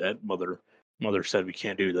can't do that. Mother said we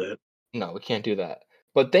can't do that. no, we can't do that.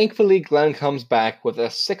 But thankfully, Glenn comes back with a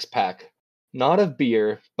 6-pack, not of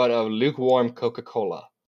beer, but of lukewarm Coca-Cola.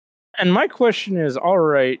 And my question is, all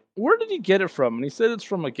right, where did he get it from? And he said it's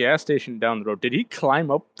from a gas station down the road. Did he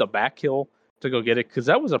climb up the back hill to go get it? Because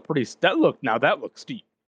that was that looked steep.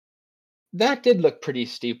 That did look pretty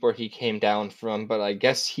steep where he came down from, but I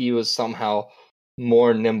guess he was somehow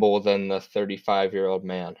more nimble than the 35-year-old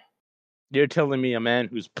man. You're telling me a man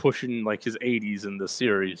who's pushing like his 80s in the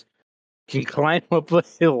series can climb up a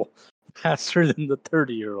hill faster than the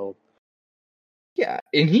 30-year-old? Yeah,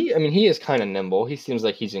 and he is kind of nimble. He seems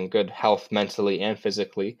like he's in good health mentally and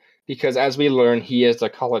physically. Because as we learn, he was a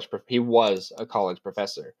college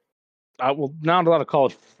professor. Well, not a lot of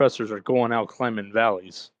college professors are going out climbing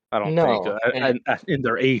valleys. I don't think No, and in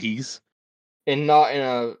their 80s. not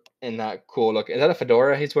in that cool look. Is that a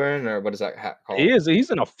fedora he's wearing, or what is that hat called? He's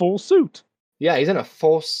in a full suit. Yeah, he's in a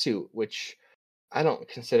full suit, which I don't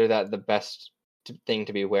consider that the best thing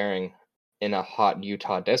to be wearing in a hot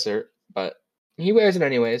Utah desert, but he wears it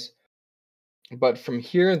anyways. But from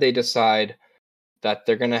here, they decide that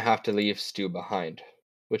they're going to have to leave Stu behind,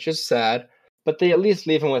 which is sad, but they at least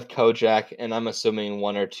leave him with Kojak, and I'm assuming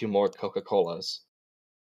 1 or 2 more Coca-Colas.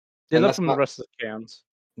 They And left him the rest of the cans.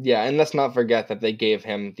 Yeah, and let's not forget that they gave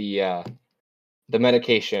him the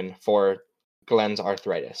medication for Glenn's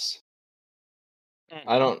arthritis.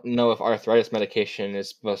 I don't know if arthritis medication is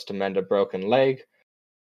supposed to mend a broken leg,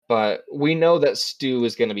 but we know that Stu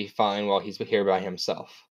is going to be fine while he's here by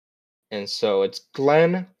himself. And so it's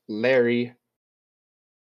Glenn, Larry,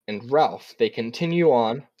 and Ralph. They continue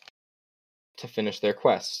on to finish their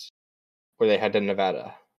quest, where they head to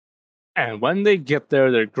Nevada. And when they get there,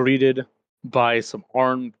 they're greeted by some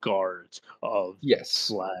armed guards of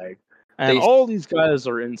Flag. And all these guys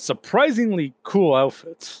are in surprisingly cool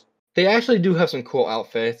outfits. They actually do have some cool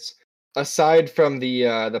outfits, aside from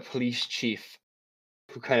the police chief,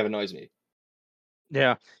 who kind of annoys me.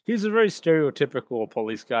 Yeah, he's a very stereotypical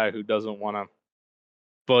police guy who doesn't want to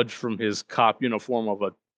budge from his cop uniform of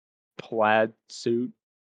a plaid suit.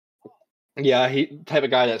 Yeah, he type of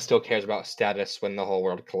guy that still cares about status when the whole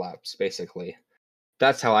world collapsed, basically.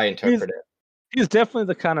 That's how I interpret it. He's definitely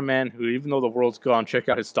the kind of man who, even though the world's gone, check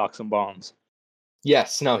out his stocks and bonds.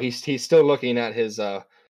 Yes, no, he's still looking at his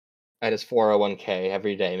 401k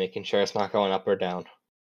every day, making sure it's not going up or down.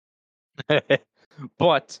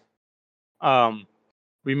 But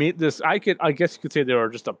we meet this. I guess you could say they are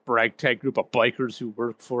just a ragtag group of bikers who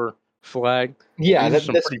work for Flag. Yeah, these are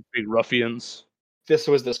some pretty big ruffians. This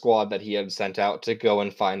was the squad that he had sent out to go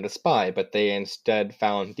and find the spy, but they instead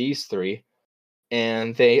found these 3,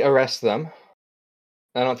 and they arrest them.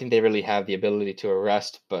 I don't think they really have the ability to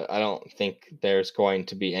arrest, but I don't think there's going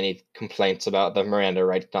to be any complaints about the Miranda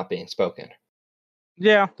rights not being spoken.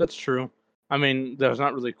 Yeah, that's true. I mean, there's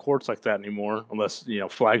not really courts like that anymore, unless,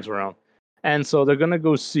 Flag's around. And so they're going to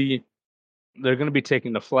go see, they're going to be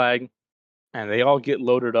taking the Flag, and they all get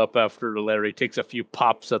loaded up after Larry takes a few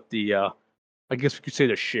pops at the, I guess we could say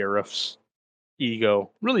the sheriff's ego.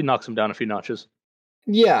 Really knocks him down a few notches.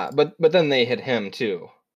 Yeah, but then they hit him too.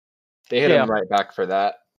 They hit him right back for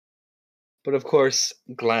that. But of course,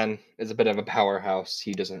 Glenn is a bit of a powerhouse.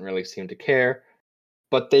 He doesn't really seem to care.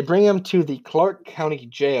 But they bring him to the Clark County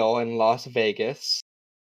Jail in Las Vegas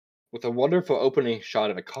with a wonderful opening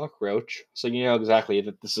shot of a cockroach. So you know exactly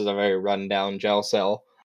that this is a very run-down jail cell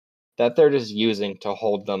that they're just using to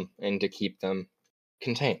hold them and to keep them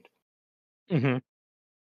contained. Mm-hmm.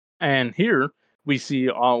 And here we see,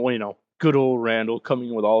 good old Randall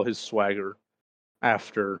coming with all his swagger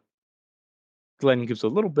after Glenn gives a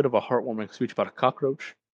little bit of a heartwarming speech about a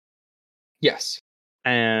cockroach. Yes.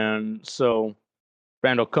 And so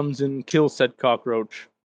Randall comes in, kills said cockroach,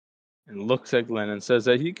 and looks at Glenn and says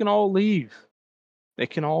that he can all leave. They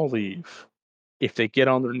can all leave if they get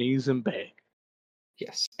on their knees and beg.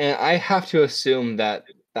 Yes. And I have to assume that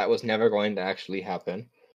that was never going to actually happen.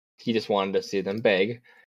 He just wanted to see them beg.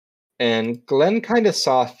 And Glenn kind of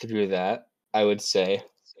saw through that, I would say.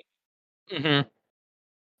 Mm-hmm.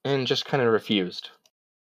 And just kind of refused.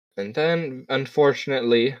 And then,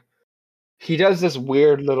 unfortunately, he does this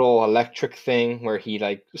weird little electric thing where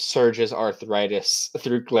he, surges arthritis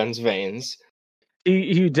through Glenn's veins.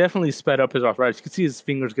 He definitely sped up his arthritis. You can see his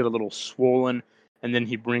fingers get a little swollen, and then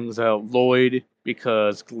he brings out Lloyd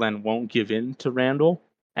because Glenn won't give in to Randall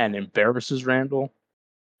and embarrasses Randall.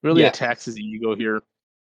 Really attacks his ego here,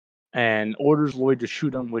 and orders Lloyd to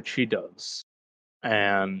shoot him, which he does.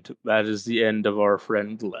 And that is the end of our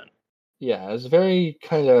friend Glenn. Yeah, it was very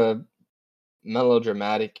kind of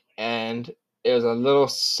melodramatic, and it was a little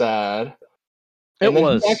sad. It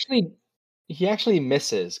was. He actually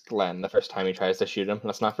misses Glenn the first time he tries to shoot him.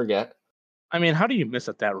 Let's not forget. I mean, how do you miss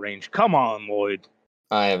at that range? Come on, Lloyd.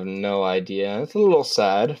 I have no idea. It's a little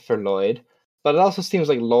sad for Lloyd, but it also seems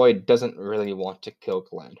like Lloyd doesn't really want to kill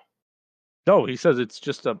Glenn. No, he says it's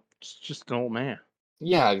just an old man.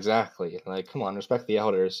 Yeah, exactly. Come on, respect the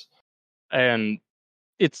elders. And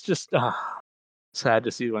it's just sad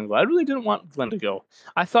to see Glenn go. I really didn't want Glenn to go.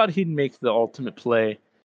 I thought he'd make the ultimate play,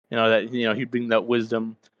 that he'd bring that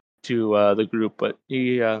wisdom to the group, but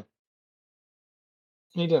he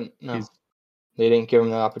didn't. No, they didn't give him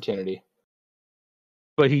the opportunity.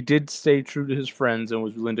 But he did stay true to his friends and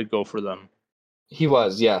was willing to go for them. He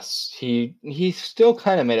was, yes. He still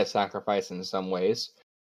kind of made a sacrifice in some ways,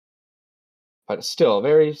 but still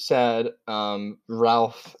very sad.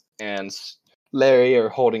 Ralph and Larry are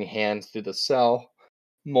holding hands through the cell,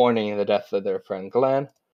 mourning the death of their friend Glenn.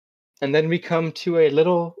 And then we come to a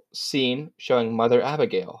little scene showing Mother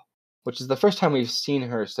Abigail, which is the first time we've seen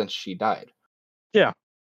her since she died. Yeah.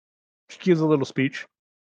 She gives a little speech.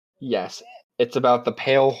 Yes, it's about the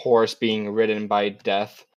pale horse being ridden by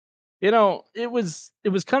death. You know, it was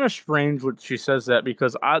kind of strange when she says that,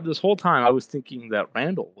 because this whole time I was thinking that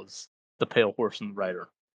Randall was the pale horse and rider.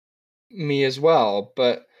 Me as well,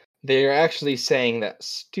 but they are actually saying that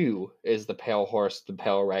Stu is the pale horse, the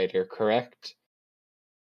pale rider, correct?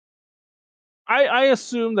 I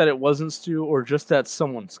assume that it wasn't Stu, or just that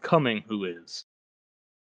someone's coming who is.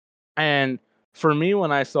 And for me, when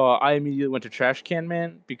I immediately went to Trash Can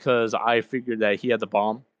Man, because I figured that he had the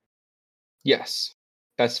bomb. Yes,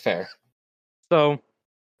 that's fair. So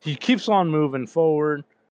he keeps on moving forward.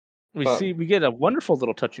 But We get a wonderful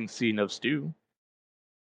little touching scene of Stu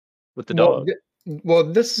with the well,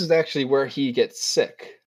 dog. this is actually where he gets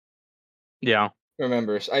sick. Yeah,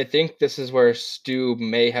 Remember, I think this is where Stu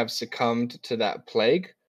may have succumbed to that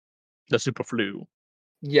plague. the super flu.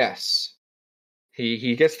 Yes,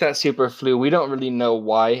 he gets that super flu. We don't really know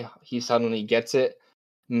why he suddenly gets it.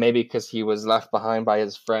 Maybe because he was left behind by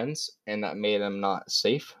his friends, and that made him not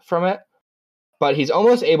safe from it. But he's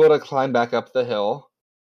almost able to climb back up the hill.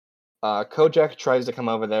 Kojak tries to come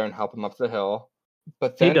over there and help him up the hill,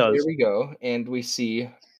 but He then here does. we go, and we see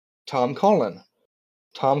Tom Cullen.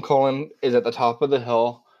 Tom Cullen is at the top of the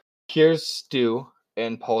hill, hears Stu,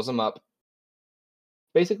 and pulls him up,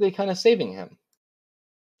 basically kind of saving him.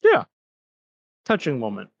 Yeah, touching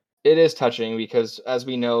moment. It is touching because, as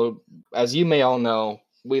we know, as you may all know,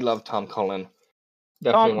 we love Tom Cullen.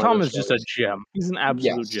 Definitely one of Tom the is just a strongest. gem. He's an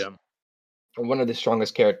absolute Yes, gem. one of the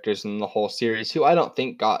strongest characters in the whole series, who I don't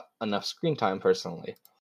think got enough screen time personally.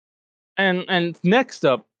 And next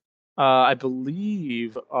up, I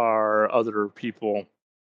believe are other people.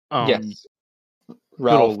 Yes, Good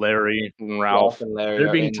Ralph, old Larry and Ralph Ralph. and Larry They're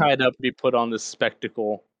are being in. tied up to be put on this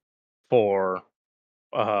spectacle for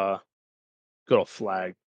uh good old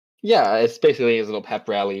Flag. Yeah, it's basically his little pep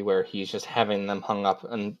rally where he's just having them hung up,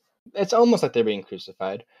 and it's almost like they're being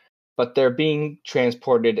crucified, but they're being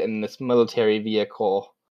transported in this military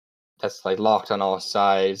vehicle that's like locked on all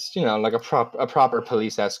sides, like a proper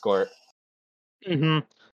police escort. Hmm.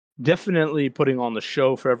 Definitely putting on the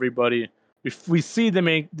show for everybody. We see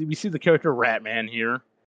the character Ratman here,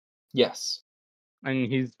 Yes,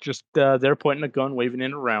 and he's just there pointing a gun, waving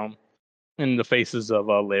it around in the faces of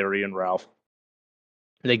Larry and Ralph.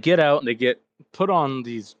 They get out and they get put on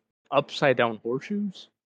these upside down horseshoes.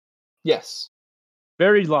 yes,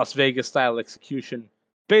 Very Las Vegas style execution.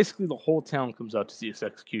 Basically, the whole town comes out to see this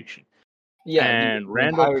execution. yeah. And The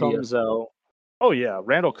Randall entirety of comes out. Oh yeah,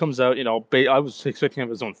 Randall comes out. I was expecting to have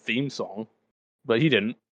his own theme song, but he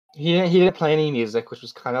didn't. he didn't play any music, which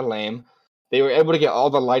was kind of lame. They were able to get all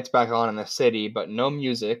the lights back on in the city, but no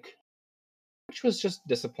music, which was just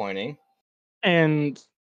disappointing. And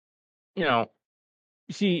you know,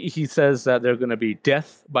 he says that they're going to be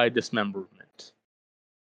death by dismemberment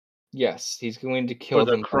Yes, he's going to for kill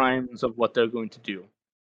the them. crimes of what they're going to do.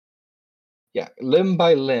 Yeah, limb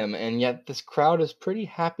by limb, and yet this crowd is pretty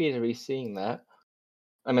happy to be seeing that.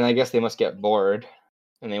 I mean, I guess they must get bored,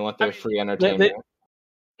 and they want I their mean, free they, entertainment. they,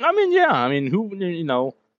 yeah. I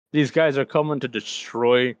mean, these guys are coming to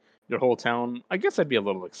destroy your whole town. I guess I'd be a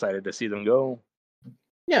little excited to see them go.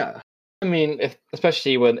 Yeah, I mean,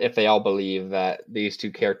 especially if they all believe that these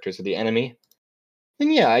two characters are the enemy,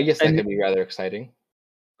 then yeah, I guess that And could be rather exciting.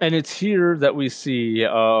 it's here that we see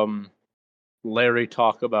Larry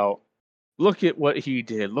talk about, look at what he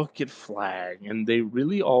did, look at Flag, and they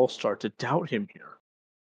really all start to doubt him here.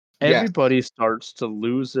 Yes, Everybody starts to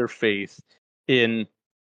lose their faith in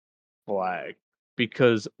Flag,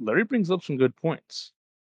 because Larry brings up some good points.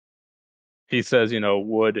 He says,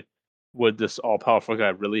 would this all powerful guy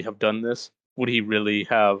really have done this? Would he really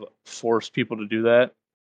have forced people to do that?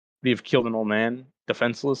 Would he have killed an old man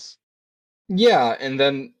defenseless? yeah, and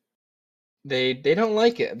then they don't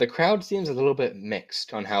like it. The crowd seems a little bit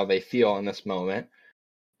mixed on how they feel in this moment,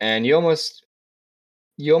 and you almost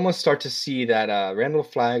start to see that Randall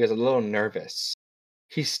Flagg is a little nervous.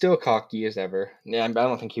 He's still cocky as ever. Yeah, I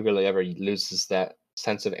don't think he really ever loses that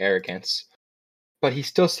sense of arrogance, but he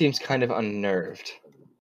still seems kind of unnerved.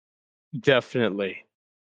 Definitely.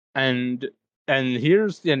 And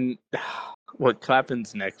here's what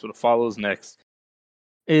happens next, what follows next,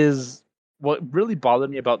 is what really bothered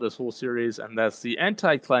me about this whole series, and that's the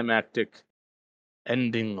anticlimactic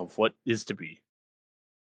ending of what is to be.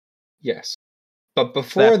 Yes. But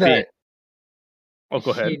before being, that, oh,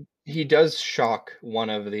 go ahead. he does shock one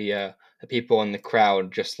of the people in the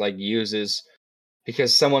crowd, just like uses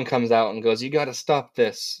because someone comes out and goes, "You got to stop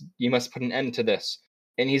this. You must put an end to this."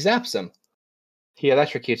 And he zaps him. He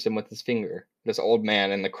electrocutes him with his finger. This old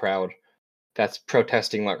man in the crowd that's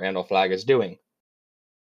protesting what Randall Flagg is doing.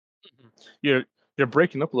 You're you're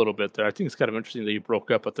breaking up a little bit there. I think it's kind of interesting that you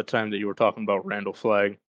broke up at the time that you were talking about Randall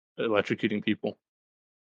Flagg electrocuting people.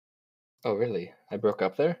 Oh, really? I broke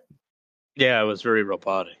up there? Yeah, it was very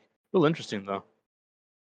robotic. Real interesting though.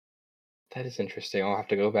 That is interesting. I'll have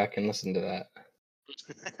to go back and listen to that.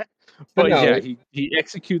 But But no, yeah, he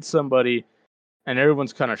executes somebody, and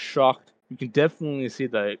everyone's kind of shocked. You can definitely see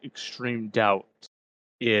the extreme doubt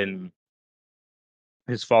in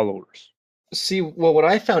his followers. see, well, what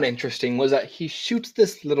I found interesting was that he shoots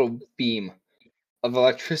this little beam of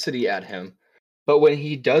electricity at him. But when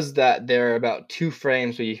he does that, there are about 2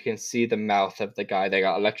 frames where you can see the mouth of the guy that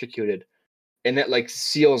got electrocuted. And it like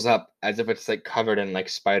seals up as if it's like covered in like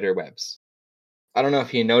spider webs. I don't know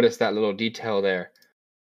if you noticed that little detail there,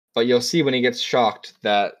 but you'll see when he gets shocked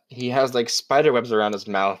that he has like spider webs around his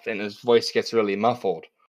mouth and his voice gets really muffled.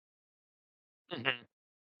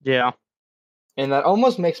 Yeah, And that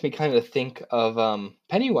almost makes me kind of think of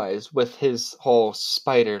Pennywise with his whole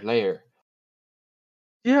spider lair.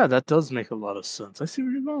 yeah, that does make a lot of sense. I see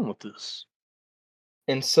where you're going with this.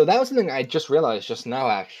 And so that was something I just realized just now,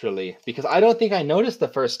 actually, because I don't think I noticed the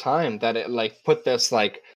first time that it like put this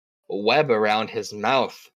like web around his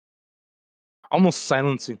mouth. Almost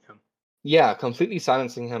silencing him. Yeah, completely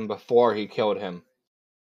silencing him before he killed him.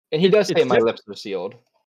 And he does say, It's "My lips are sealed."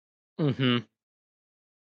 mm-hmm.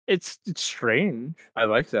 It's strange. I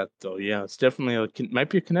like that though. Yeah, it's definitely might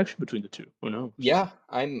be a connection between the two. Who knows? Yeah,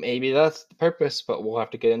 I maybe that's the purpose, but we'll have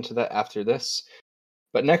to get into that after this.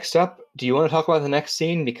 But next up, do you want to talk about the next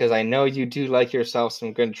scene? Because I know you do like yourself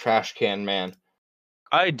some good trash can man.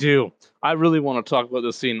 I do. I really want to talk about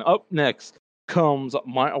this scene. Up next comes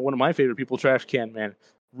one of my favorite people, Trash Can Man,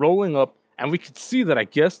 rolling up, and we could see that I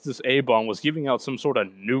guess this A bomb was giving out some sort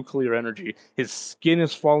of nuclear energy. His skin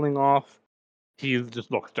is falling off. He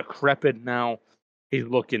just looks decrepit now. He's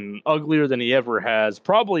looking uglier than he ever has.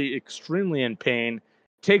 Probably extremely in pain.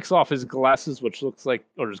 Takes off his glasses, which looks like,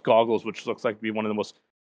 or his goggles, which looks like to be one of the most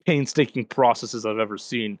painstaking processes I've ever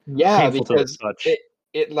seen. Yeah, Painful to the because touch.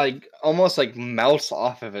 it like almost like melts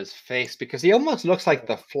off of his face because he almost looks like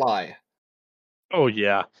the Fly. Oh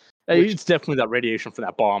yeah, Which it's definitely that radiation from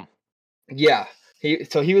that bomb. yeah,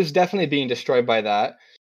 he was definitely being destroyed by that.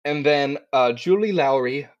 And then Julie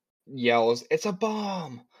Lowry yells, "It's a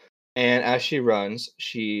bomb!" And as she runs,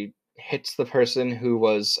 she hits the person who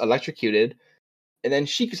was electrocuted, and then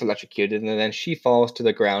she gets electrocuted, and then she falls to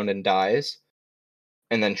the ground and dies.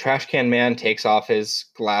 And then Trash Can Man takes off his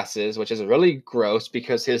glasses, which is really gross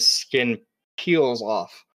because his skin peels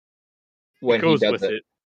off It when he goes does with it. it,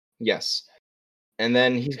 Yes. And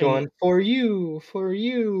then he's and going, "For you, for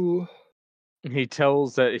you." he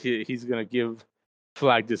tells that he's gonna give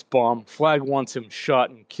Flag this bomb. Flag wants him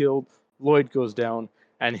shot and killed. Lloyd goes down,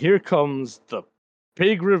 and here comes the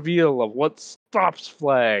big reveal of what stops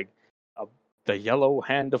Flag, uh, the yellow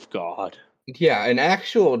hand of God. Yeah, an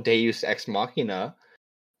actual Deus Ex Machina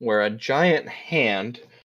where a giant hand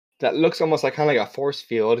that looks almost like kind of like a force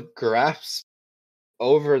field grasps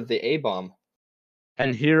over the A bomb.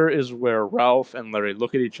 And here is where Ralph and Larry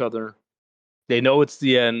look at each other. They know it's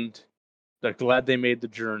the end. They're glad they made the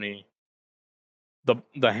journey.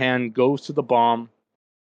 The hand goes to the bomb.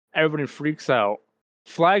 Everybody freaks out.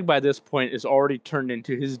 Flag by this point is already turned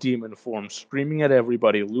into his demon form, screaming at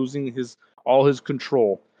everybody, losing his all his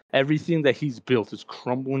control. Everything that he's built is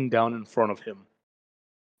crumbling down in front of him,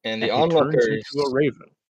 And the and he turns into a onlookers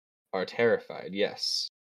raven. are terrified, yes.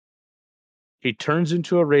 He turns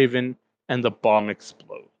into a raven, and the bomb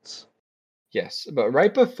explodes. Yes, but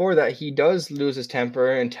right before that, he does lose his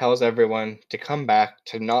temper and tells everyone to come back,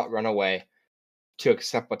 to not run away, to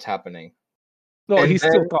accept what's happening. No, And he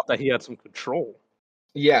then, still thought that he had some control.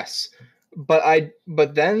 yes, but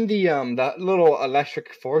then that little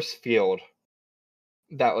electric force field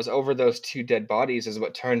that was over those 2 dead bodies is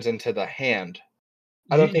what turns into the hand.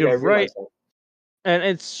 I don't think You're I right, realized that. and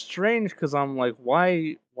it's strange because I'm like,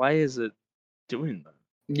 why is it doing that?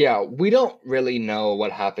 Yeah, we don't really know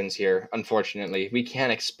what happens here, unfortunately. We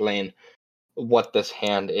can't explain what this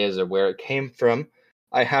hand is or where it came from.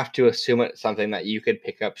 I have to assume it's something that you could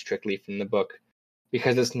pick up strictly from the book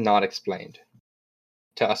because it's not explained,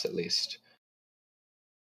 to us at least.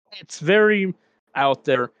 It's very out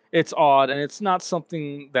there. It's odd, and it's not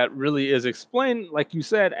something that really is explained, like you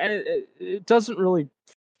said, and it doesn't really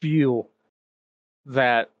feel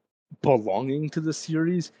that belonging to the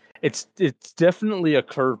series. It's definitely a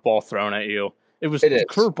curveball thrown at you. It was It a is.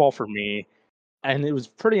 curveball for me, and it was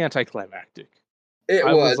pretty anticlimactic. It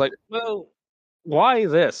I was was. like, well, why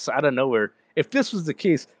this out of nowhere? If this was the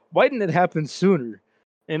case, why didn't it happen sooner?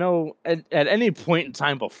 At any point in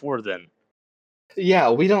time before then. Yeah,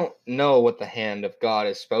 we don't know what the hand of God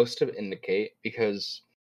is supposed to indicate because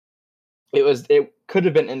it could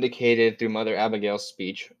have been indicated through Mother Abigail's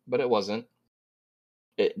speech, but it wasn't.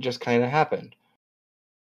 It just kind of happened.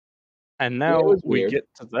 And Yeah, it now was we weird.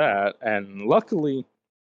 get to that, and luckily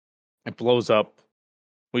it blows up.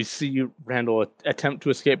 We see Randall attempt to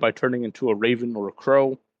escape by turning into a raven or a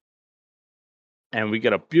crow, and we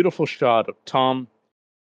get a beautiful shot of Tom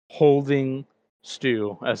holding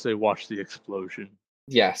Stu as they watch the explosion.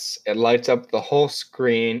 Yes, it lights up the whole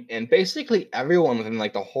screen, and basically everyone within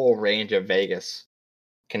like the whole range of Vegas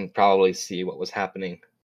can probably see what was happening.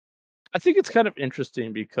 I think it's kind of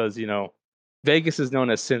interesting because, Vegas is known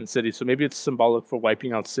as Sin City, so maybe it's symbolic for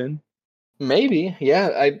wiping out sin. Maybe,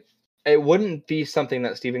 yeah. It wouldn't be something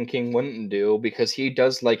that Stephen King wouldn't do because he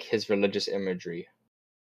does like his religious imagery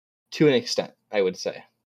to an extent, I would say.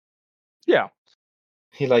 Yeah.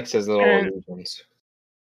 He likes his little And illusions.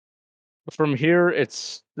 from here,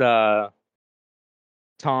 it's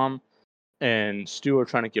Tom and Stu are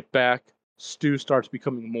trying to get back. Stu starts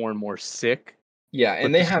becoming more and more sick Yeah, with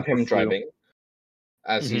and the they have super him flu. driving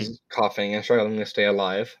as Hmm. he's coughing and struggling to stay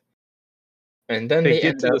alive. And then They they get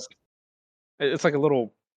end to up this. It's like a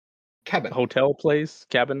little cabin. hotel place,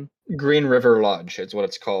 cabin, Green River Lodge is what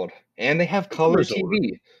it's called. And they have it's a color resort.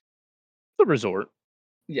 TV. It's a resort.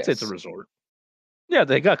 I'd say it's a Yes. resort. Yeah,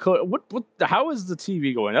 they got what? How is the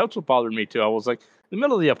TV going? That's what bothered me too. I was like, in the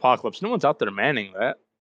middle of the apocalypse, no one's out there manning that.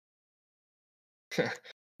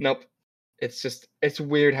 Nope. It's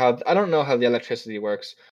weird how I don't know how the electricity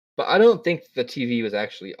works, but I don't think the TV was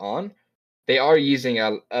actually on. They are using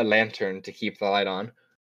a lantern to keep the light on.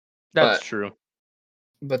 That's But true.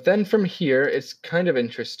 then from here it's kind of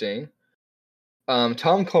interesting.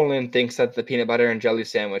 Tom Cullen thinks that the peanut butter and jelly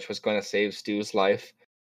sandwich was going to save Stu's life.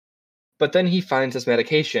 But then he finds this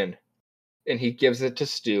medication and he gives it to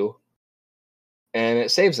Stu and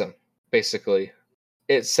it saves him, basically.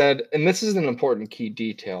 It said, and this is an important key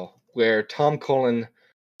detail, where Tom Cullen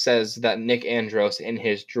says that Nick Andros in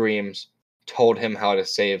his dreams told him how to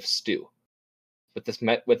save Stu with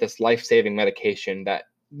this life-saving medication that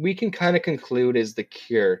we can kind of conclude is the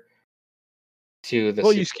cure to the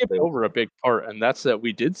Well, you super skipped flu. over a big part, and that's that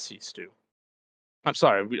we did see Stu. I'm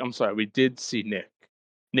sorry. I'm sorry. We did see Nick.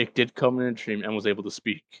 Nick did come in a dream and was able to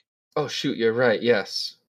speak. Oh shoot, you're right.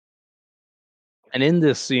 Yes. And in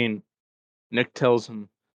this scene, Nick tells him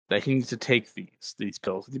that he needs to take these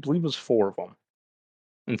pills. I believe it was 4 of them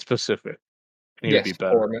in specific. And he would Yes, be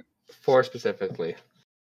better. four specifically.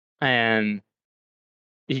 And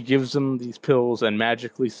he gives them these pills and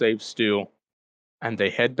magically saves Stu. And they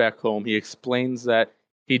head back home. He explains that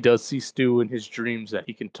he does see Stu in his dreams, that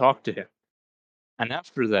he can talk to him. And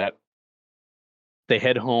after that, they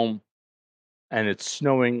head home, and it's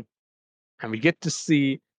snowing, and we get to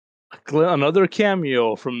see another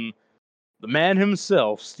cameo from the man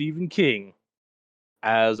himself, Stephen King,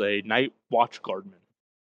 as a night watch guardman.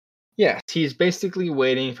 Yes, he's basically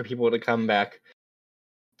waiting for people to come back,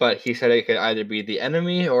 but he said it could either be the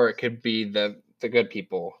enemy or it could be the good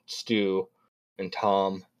people, Stu and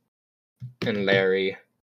Tom and Larry.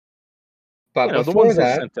 But The before ones they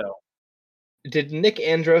that, sent out. did Nick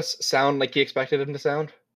Andros sound like he expected him to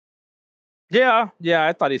sound? Yeah,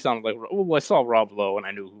 I thought he sounded like. Well, I saw Rob Lowe, and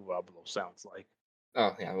I knew who Rob Lowe sounds like.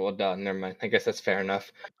 Oh yeah, well done. Never mind. I guess that's fair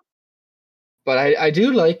enough. But I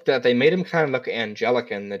do like that they made him kind of look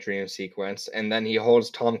angelic in the dream sequence, and then he holds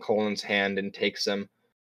Tom Cullen's hand and takes him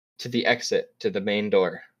to the exit, to the main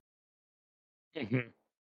door. Mhm.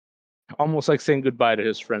 Almost like saying goodbye to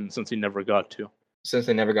his friend since he never got to. Since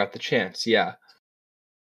they never got the chance, yeah.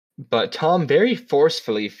 But Tom very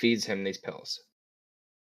forcefully feeds him these pills.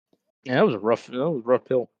 Yeah, that was a rough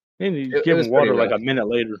pill. And he It gave was him pretty water like rough. a minute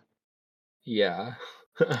later. Yeah.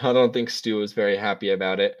 I don't think Stu was very happy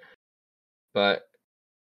about it. But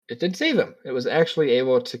it did save him. It was actually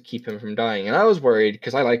able to keep him from dying. And I was worried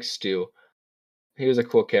because I like Stu. He was a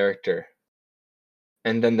cool character.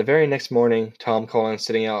 And then the very next morning, Tom Cullen's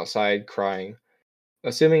sitting outside crying,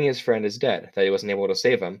 assuming his friend is dead, that he wasn't able to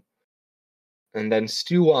save him. And then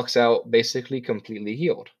Stu walks out basically completely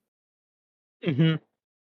healed. Hmm.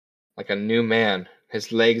 Like a new man.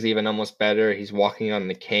 His legs even almost better. He's walking on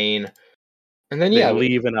the cane. And then They yeah,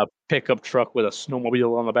 leave in a pickup truck with a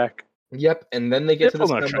snowmobile on the back. yep, and then they get They're to the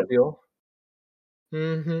pulling a trailer.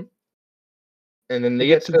 snowmobile. And then They they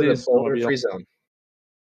get get to to the the boulder snowmobile. free zone.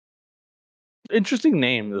 Interesting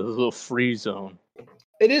name, the little free zone.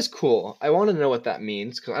 It is cool. I want to know what that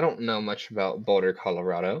means because I don't know much about Boulder,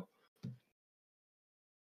 Colorado.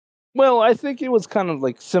 Well, I think it was kind of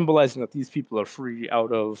like symbolizing that these people are free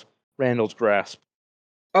out of Randall's grasp.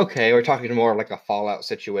 Okay, we're talking more like a Fallout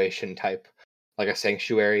situation type, like a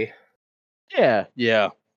sanctuary. Yeah.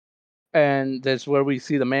 And that's where we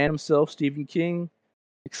see the man himself, Stephen King,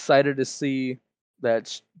 excited to see that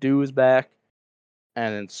Stu is back.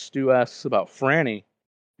 And then Stu asks about Franny.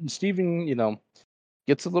 And Stephen,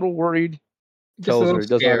 gets a little worried, Just a tells her little he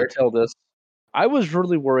doesn't have to scared. tell this. I was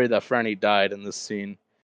really worried that Franny died in this scene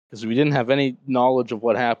because we didn't have any knowledge of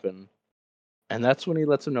what happened. And that's when he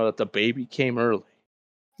lets her know that the baby came early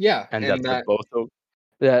Yeah, and that and they're that both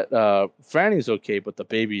that Franny's okay, but the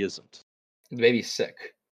baby isn't. the baby's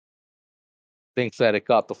sick. Thinks that it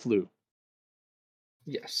got the flu.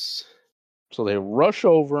 Yes. So they rush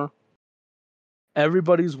over.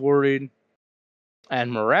 Everybody's worried.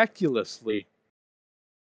 And miraculously,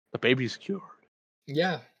 the baby's cured.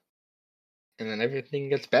 Yeah. And then everything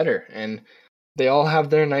gets better. And they all have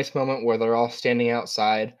their nice moment where they're all standing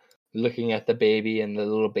outside looking at the baby and the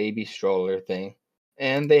little baby stroller thing.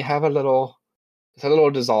 And they have it's a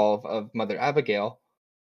little dissolve of Mother Abigail.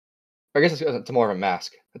 I guess it's more of a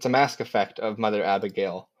mask. It's a mask effect of Mother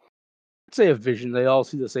Abigail. I'd say a vision. They all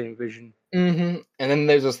see the same vision. And then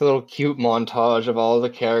there's this little cute montage of all the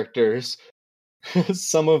characters,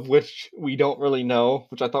 some of which we don't really know,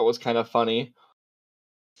 which I thought was kind of funny.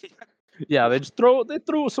 Yeah, they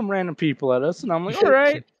threw some random people at us, and I'm like, all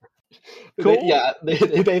right, cool.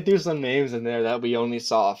 They threw some names in there that we only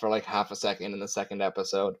saw for like half a second in the second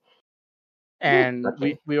episode. And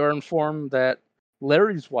we are informed that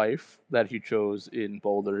Larry's wife that he chose in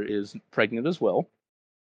Boulder is pregnant as well.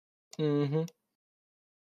 Mm-hmm.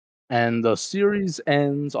 And the series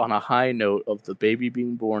ends on a high note of the baby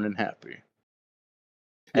being born and happy.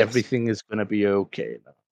 Yes. Everything is going to be okay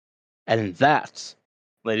now. And that,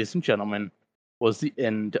 ladies and gentlemen, was the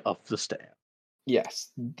end of The Stand.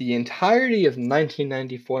 Yes, the entirety of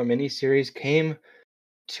 1994 miniseries came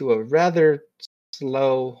to a rather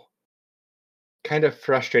slow, kind of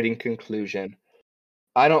frustrating conclusion.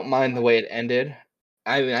 I don't mind the way it ended.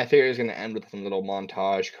 I mean, I figured it was going to end with some little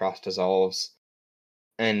montage, cross dissolves,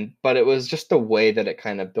 but it was just the way that it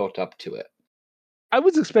kind of built up to it. I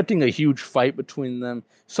was expecting a huge fight between them,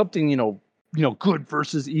 something good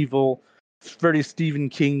versus evil, very Stephen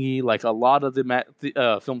King-y, like a lot of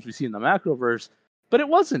the films we see in the Macroverse. But it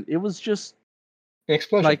wasn't. It was just An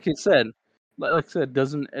explosion. like I said,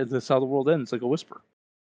 doesn't that's how the world ends, like a whisper.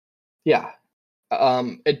 Yeah,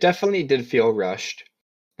 it definitely did feel rushed.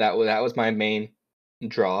 That was my main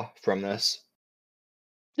draw from this.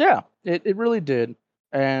 Yeah, it really did.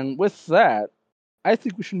 And with that, I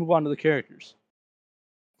think we should move on to the characters.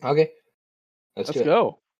 Okay, let's do it.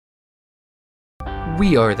 Go.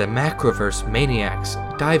 We are the Macroverse Maniacs,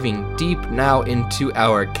 diving deep now into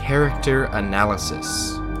our character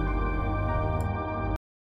analysis.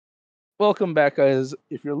 Welcome back, guys.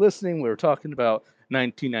 If you're listening, we were talking about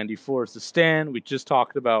 1994's The Stand. We just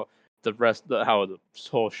talked about how the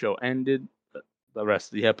whole show ended, the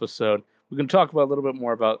rest of the episode. We're going to talk about a little bit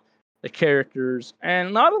more about the characters,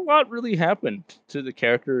 and not a lot really happened to the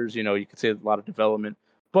characters. You could say a lot of development,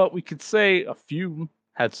 but we could say a few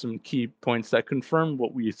had some key points that confirmed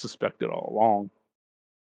what we suspected all along.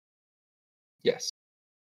 Yes.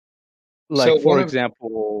 Like, for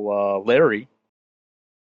example, Larry.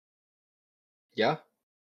 Yeah.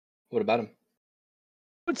 What about him?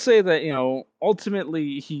 I would say that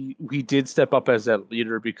ultimately he did step up as that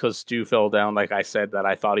leader because Stu fell down, like I said that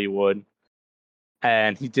I thought he would,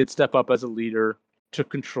 and he did step up as a leader, took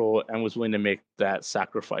control, and was willing to make that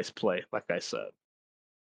sacrifice play, like I said.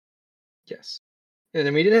 Yes. And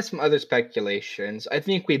then we did have some other speculations. I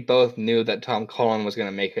think we both knew that Tom Cullen was going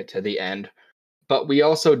to make it to the end, but we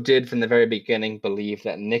also did from the very beginning believe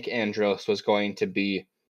that Nick Andros was going to be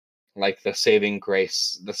like the saving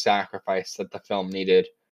grace, the sacrifice that the film needed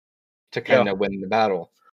to kind of win the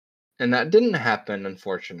battle. And that didn't happen,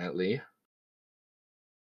 unfortunately.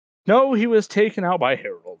 No, he was taken out by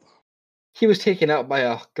Harold. He was taken out by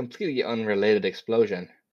a completely unrelated explosion.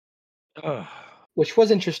 Which was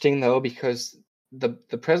interesting, though, because the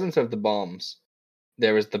presence of the bombs,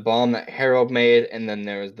 there was the bomb that Harold made, and then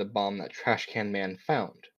there was the bomb that Trash Can Man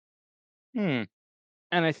found. And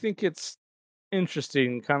I think it's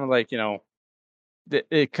interesting, kind of like,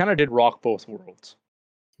 it kind of did rock both worlds.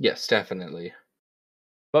 Yes, definitely.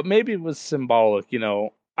 But maybe it was symbolic,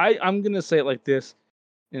 I'm going to say it like this,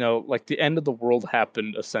 like the end of the world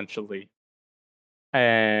happened, essentially.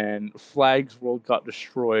 And Flag's world got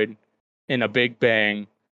destroyed in a big bang.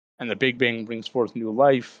 and the Big Bang brings forth new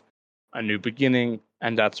life, a new beginning,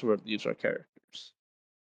 and that's where it leaves our characters. Does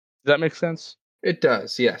that make sense? It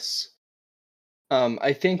does, yes.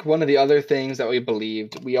 I think one of the other things that we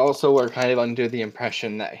believed, we also were kind of under the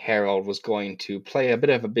impression that Harold was going to play a bit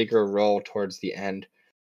of a bigger role towards the end.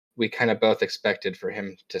 We kind of both expected for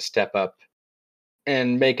him to step up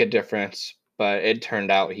and make a difference, but it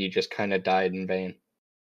turned out he just kind of died in vain.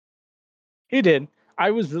 He did.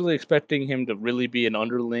 I was really expecting him to really be an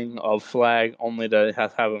underling of Flag, only to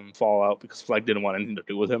have him fall out because Flag didn't want anything to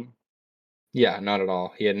do with him. Yeah, not at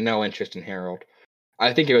all. He had no interest in Harold.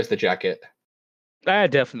 I think it was the jacket.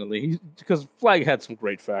 Definitely. Because Flag had some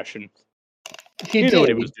great fashion. He knew what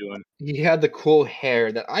he did. was doing. He had the cool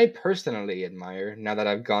hair that I personally admire now that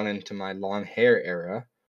I've gone into my long hair era,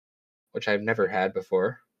 which I've never had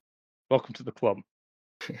before. Welcome to the club.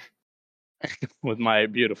 With my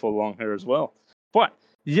beautiful long hair as well. But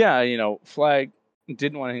yeah, Flag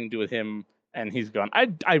didn't want anything to do with him, and he's gone.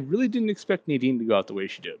 I really didn't expect Nadine to go out the way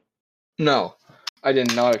she did. No, I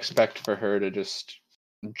did not expect for her to just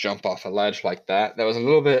jump off a ledge like that. That was a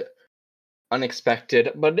little bit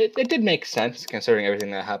unexpected, but it did make sense considering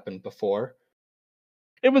everything that happened before.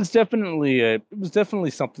 It was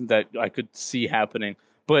definitely something that I could see happening.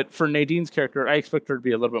 But for Nadine's character, I expect her to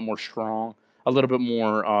be a little bit more strong, a little bit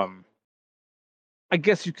more I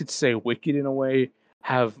guess you could say wicked in a way,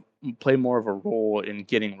 play more of a role in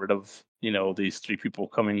getting rid of, these three people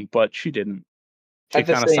coming, but she didn't. She At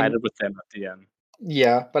the kind of same, sided with them at the end.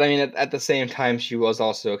 yeah, but I mean, at the same time, she was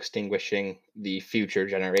also extinguishing the future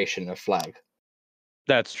generation of Flag.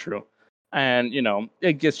 That's true. And,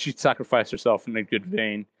 I guess she sacrificed herself in a good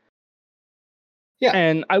vein. Yeah.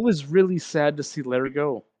 And I was really sad to see Larry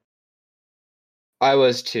go. I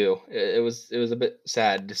was too. It was a bit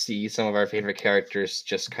sad to see some of our favorite characters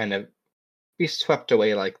just kind of be swept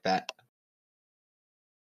away like that.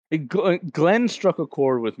 Glenn struck a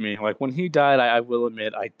chord with me. Like when he died, I will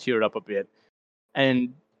admit I teared up a bit.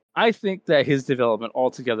 And I think that his development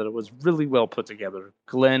altogether was really well put together.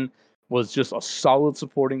 Glenn was just a solid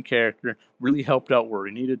supporting character, really helped out where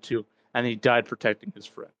he needed to, and he died protecting his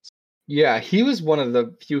friends. Yeah, he was one of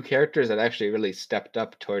the few characters that actually really stepped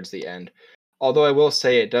up towards the end. Although I will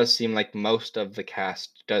say it does seem like most of the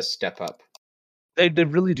cast does step up. They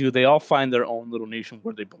really do. They all find their own little niche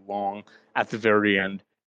where they belong at the very end.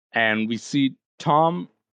 And we see Tom,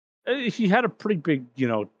 he had a pretty big,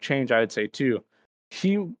 change, I would say, too.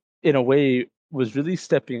 He, in a way, was really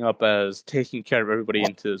stepping up as taking care of everybody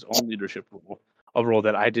into his own leadership role, a role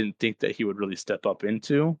that I didn't think that he would really step up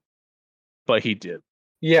into, but he did.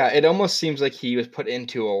 Yeah, it almost seems like he was put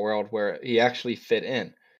into a world where he actually fit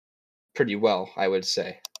in pretty well, I would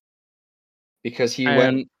say. Because he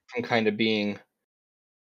went And from kind of being,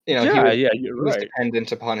 he yeah, you're was right.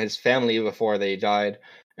 dependent upon his family before they died,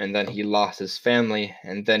 and then he lost his family,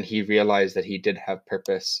 and then he realized that he did have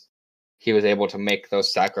purpose. He was able to make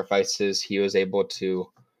those sacrifices. He was able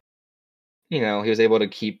to,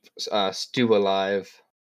 keep Stu alive.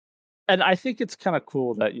 And I think it's kind of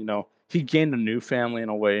cool that, he gained a new family in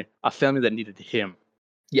a way, a family that needed him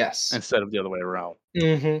Yes. instead of the other way around.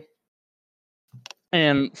 Mm-hmm.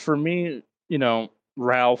 And for me,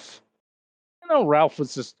 Ralph, Ralph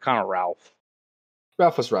was just kind of Ralph.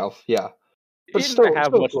 Ralph was Ralph, yeah. He But didn't have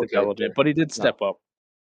still a much cool development, character. but he did No. step up.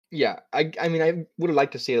 Yeah, I mean, I would have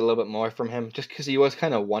liked to see it a little bit more from him, just because he was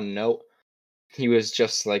kind of one note. He was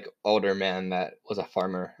just like older man that was a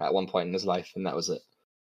farmer at one point in his life, and that was it.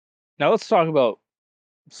 Now let's talk about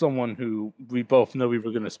someone who we both know we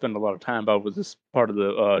were going to spend a lot of time about with this part of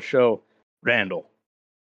the show, Randall.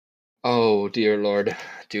 Oh dear Lord,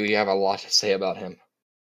 do you have a lot to say about him?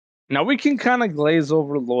 Now we can kind of glaze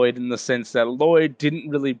over Lloyd in the sense that Lloyd didn't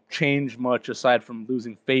really change much aside from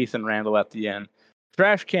losing faith in Randall at the end.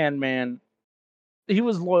 Trash Can Man, he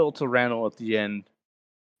was loyal to Randall at the end.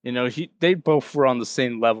 They both were on the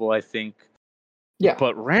same level, I think. Yeah.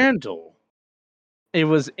 But Randall, it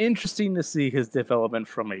was interesting to see his development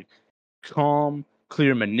from a calm,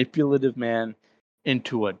 clear, manipulative man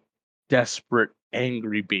into a desperate,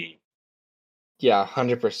 angry being. Yeah,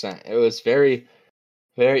 100%. It was very,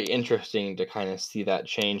 very interesting to kind of see that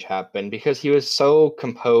change happen because he was so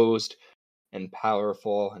composed and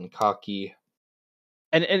powerful and cocky.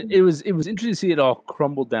 And it was interesting to see it all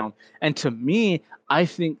crumble down. And to me, I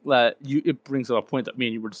think that it brings up a point that me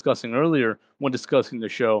and you were discussing earlier when discussing the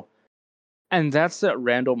show, and that's that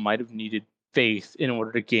Randall might have needed faith in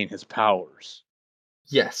order to gain his powers.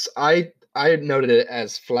 Yes, I noted it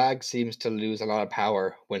as Flag seems to lose a lot of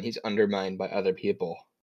power when he's undermined by other people.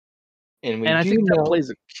 And we And I do think that know, plays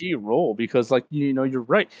a key role because, like, you're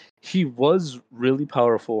right. He was really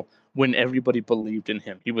powerful when everybody believed in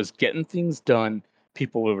him. He was getting things done.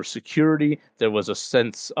 People were security. There was a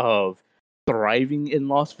sense of thriving in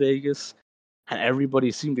Las Vegas, and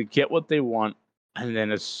everybody seemed to get what they want. And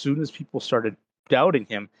then as soon as people started doubting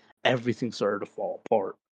him, everything started to fall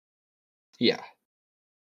apart. Yeah.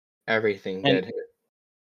 Everything And did.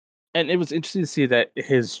 and it was interesting to see that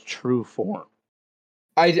his true form.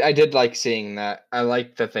 I did like seeing that. I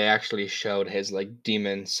liked that they actually showed his like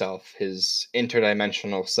demon self, his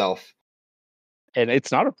interdimensional self. And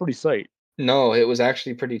it's not a pretty sight. No, it was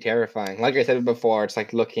actually pretty terrifying. Like I said before, it's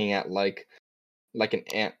like looking at like an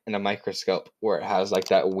ant in a microscope where it has like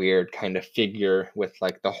that weird kind of figure with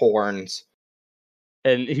like the horns.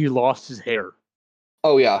 And he lost his hair.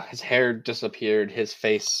 Oh yeah, his hair disappeared, his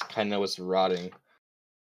face kind of was rotting.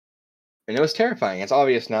 And it was terrifying. It's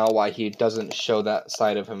obvious now why he doesn't show that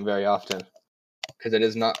side of him very often. Because it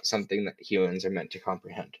is not something that humans are meant to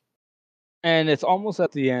comprehend. And it's almost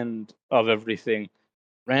at the end of everything.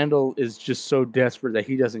 Randall is just so desperate that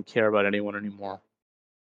he doesn't care about anyone anymore.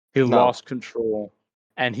 He No. lost control,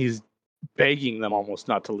 and he's begging them almost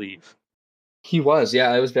not to leave. He was,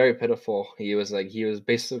 yeah, it was very pitiful. He was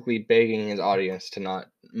basically begging his audience to not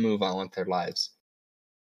move on with their lives.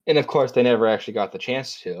 And of course they never actually got the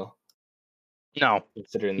chance to. No,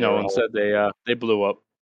 Considering no. Instead, they blew up.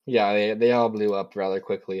 Yeah, they all blew up rather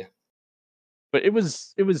quickly. But it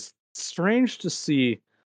was strange to see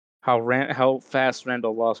how fast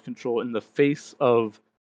Randall lost control in the face of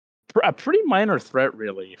a pretty minor threat,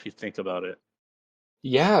 really, if you think about it.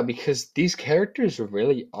 Yeah, because these characters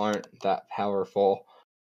really aren't that powerful.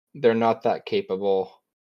 They're not that capable.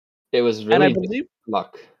 It was And I really just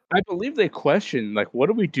luck. believe they question, like, what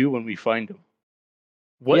do we do when we find him?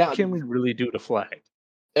 What Yeah, can we really do to Flag?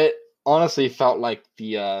 it honestly felt like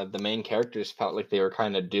the main characters felt like they were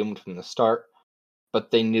kind of doomed from the start,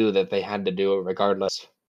 but they knew that they had to do it regardless.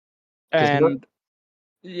 Because And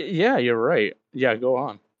yeah, you're right. Yeah, go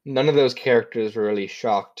on. none of those characters were really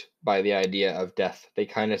shocked by the idea of death. They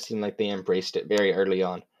kind of seemed like they embraced it very early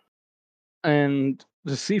on. And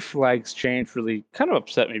to see Flag's change really kind of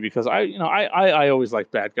upset me because I always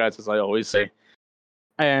like bad guys, as I always say.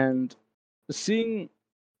 And seeing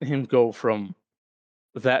him go from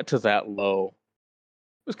that to that low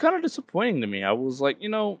was kind of disappointing to me. I was like,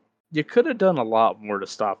 you could have done a lot more to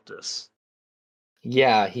stop this.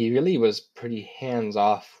 Yeah, he really was pretty hands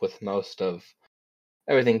off with most of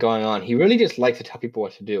everything going on. He really just liked to tell people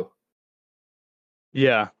what to do.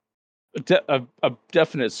 Yeah, a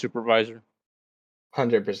definite supervisor.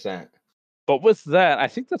 100%. But with that, I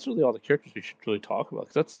think that's really all the characters we should really talk about.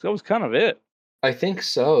 'Cause that was kind of it. I think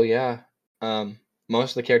so, yeah.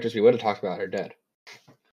 Most of the characters we would have talked about are dead.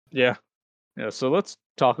 Yeah. Yeah, so let's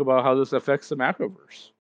talk about how this affects the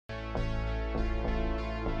Macroverse.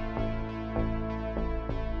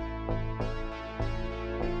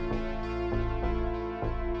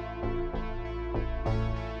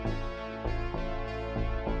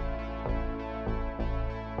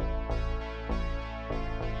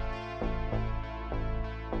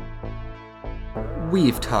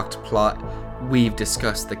 We've talked plot, we've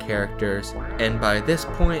discussed the characters, and by this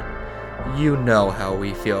point, you know how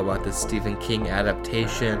we feel about the Stephen King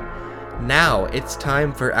adaptation. Now it's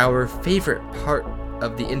time for our favorite part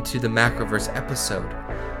of the Into the Macroverse episode,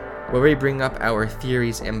 where we bring up our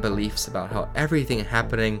theories and beliefs about how everything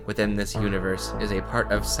happening within this universe is a part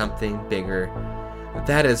of something bigger.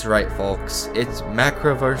 That is right, folks. It's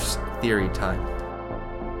Macroverse theory time.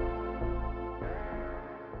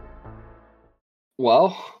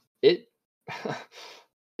 Well, it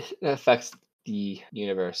affects the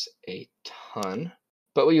universe a ton.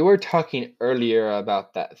 But we were talking earlier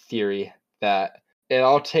about that theory that it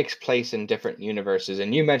all takes place in different universes,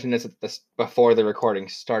 and you mentioned this before the recording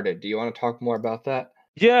started. Do you want to talk more about that?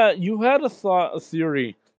 Yeah, you had a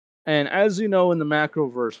theory. And as you know, in the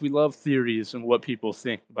Macroverse, we love theories and what people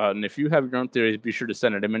think about. And if you have your own theories, be sure to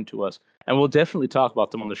send them in to us. And we'll definitely talk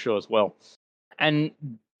about them on the show as well. And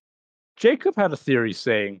Jacob had a theory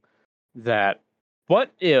saying that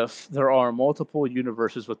what if there are multiple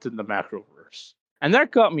universes within the Macroverse? And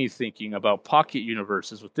that got me thinking about pocket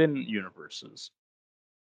universes within universes.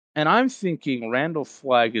 And I'm thinking Randall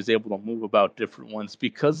Flagg is able to move about different ones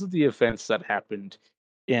because of the events that happened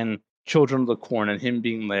in Children of the Corn and him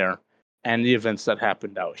being there, and the events that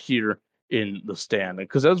happened out here in the Stand.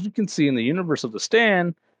 Because as we can see in the universe of the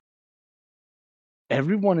Stand,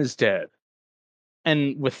 everyone is dead.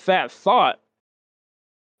 And with that thought,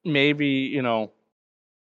 maybe,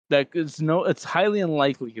 it's highly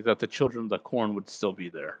unlikely that the Children of the Corn would still be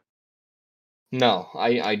there. No,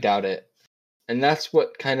 I doubt it. And that's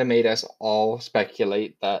what kind of made us all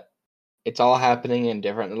speculate that It's all happening in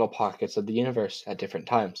different little pockets of the universe at different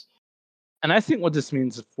times. And I think what this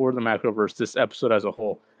means for the Macroverse, this episode as a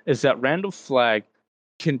whole, is that Randall Flagg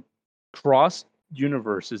can cross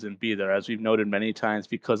universes and be there, as we've noted many times,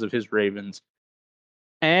 because of his ravens.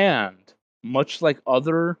 And much like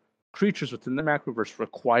other creatures within the Macroverse,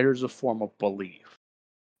 requires a form of belief,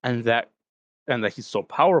 and that he's so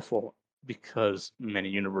powerful because many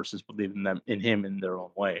universes believe in him in their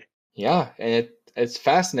own way. Yeah, and it's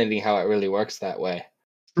fascinating how it really works that way.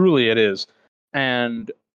 Truly, it is. And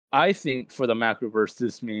I think for the Macroverse,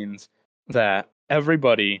 this means that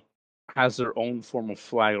everybody has their own form of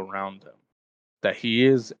flag around them. That he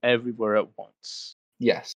is everywhere at once.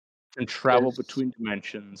 Yes. Can travel between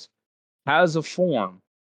dimensions. Has a form.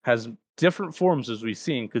 Has different forms as we've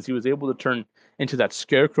seen, because he was able to turn into that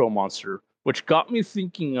scarecrow monster, which got me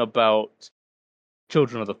thinking about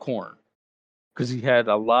Children of the Corn. Because he had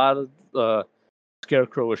a lot of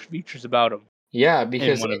scarecrowish features about him. Yeah,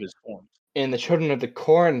 because in one of his forms. In the Children of the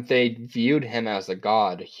Corn, they viewed him as a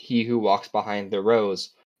god. He who walks behind the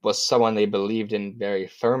rose was someone they believed in very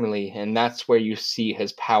firmly, and that's where you see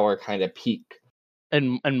his power kind of peak.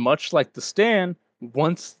 And much like the Stand,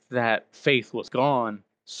 once that faith was gone,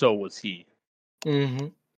 so was he. Mm-hmm.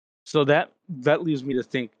 So that leaves me to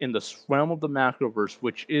think, in the realm of the Macroverse,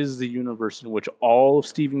 which is the universe in which all of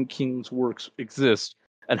Stephen King's works exist,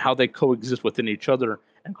 and how they coexist within each other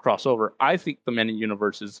and cross over, I think the many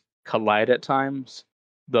universes collide at times,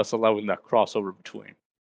 thus allowing that crossover between.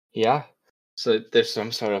 Yeah. So there's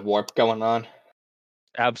some sort of warp going on.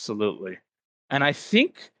 Absolutely. And I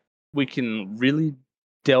think we can really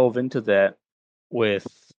delve into that with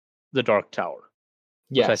the Dark Tower.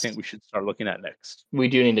 Yes. Which I think we should start looking at next. We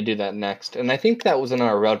do need to do that next. And I think that was in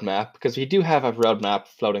our roadmap, because we do have a roadmap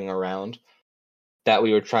floating around that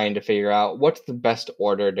we were trying to figure out what's the best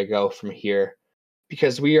order to go from here.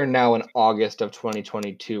 Because we are now in August of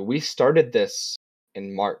 2022. We started this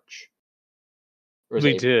in March.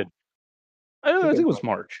 We did. I think it was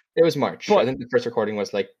March. It was March. But, I think the first recording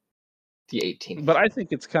was like the 18th. But I think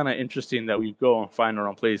it's kind of interesting that we go and find our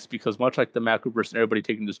own place, because much like the Macroverse and everybody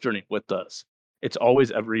taking this journey with us, it's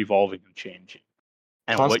always ever evolving and changing.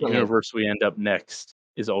 And Constantly. What universe we end up next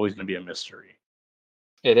is always going to be a mystery.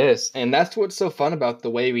 It is. And that's what's so fun about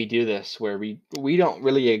the way we do this, where we don't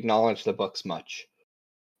really acknowledge the books much.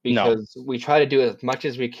 Because we try to do as much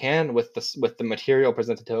as we can with the material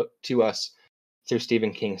presented to us through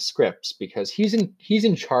Stephen King's scripts, because he's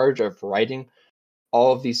in charge of writing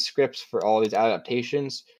all of these scripts for all these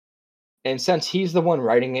adaptations. And since he's the one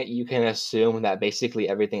writing it, you can assume that basically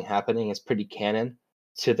everything happening is pretty canon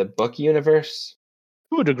to the book universe.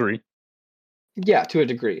 To a degree. Yeah, to a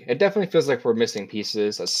degree. It definitely feels like we're missing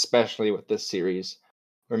pieces, especially with this series.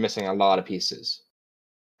 We're missing a lot of pieces.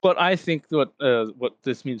 But I think what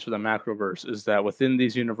this means for the Macroverse is that within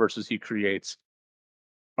these universes he creates,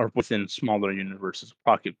 or within smaller universes,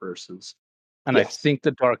 pocket verses, and yes. I think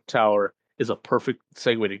the Dark Tower is a perfect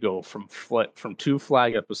segue to go from 2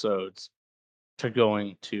 Flag episodes to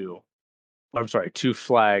going to, 2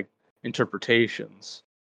 Flag interpretations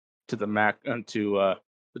to the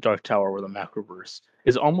Dark Tower, where the Macroverse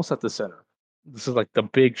is almost at the center. This is like the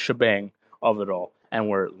big shebang of it all, and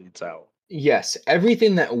where it leads out. Yes,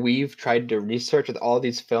 everything that we've tried to research with all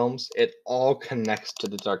these films, it all connects to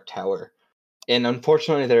the Dark Tower. And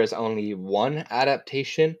unfortunately, there is only one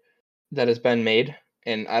adaptation that has been made,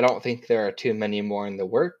 and I don't think there are too many more in the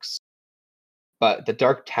works. But the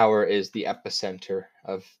Dark Tower is the epicenter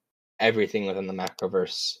of everything within the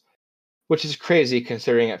Macroverse, which is crazy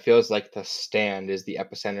considering it feels like the Stand is the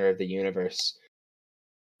epicenter of the universe.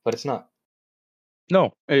 But it's not.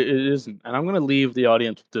 No, it isn't. And I'm going to leave the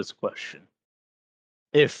audience with this question.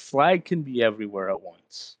 If Flag can be everywhere at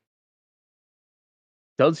once,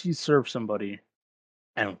 does he serve somebody?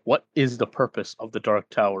 And what is the purpose of the Dark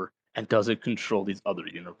Tower? And does it control these other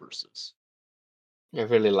universes? I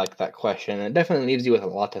really like that question. It definitely leaves you with a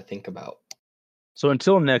lot to think about. So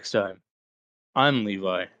until next time, I'm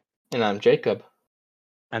Levi. And I'm Jacob.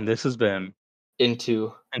 And this has been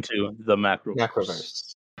Into the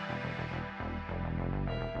Macroverse.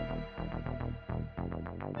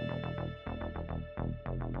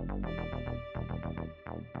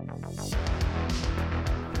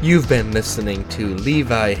 You've been listening to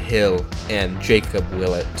Levi Hill and Jacob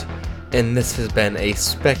Willett, and this has been a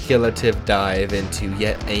speculative dive into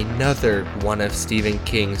yet another one of Stephen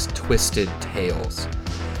King's twisted tales.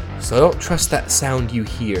 So don't trust that sound you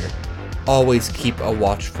hear. Always keep a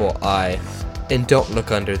watchful eye, and don't look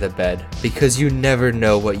under the bed, because you never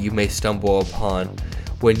know what you may stumble upon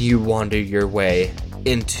when you wander your way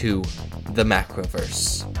into the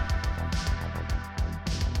Macroverse.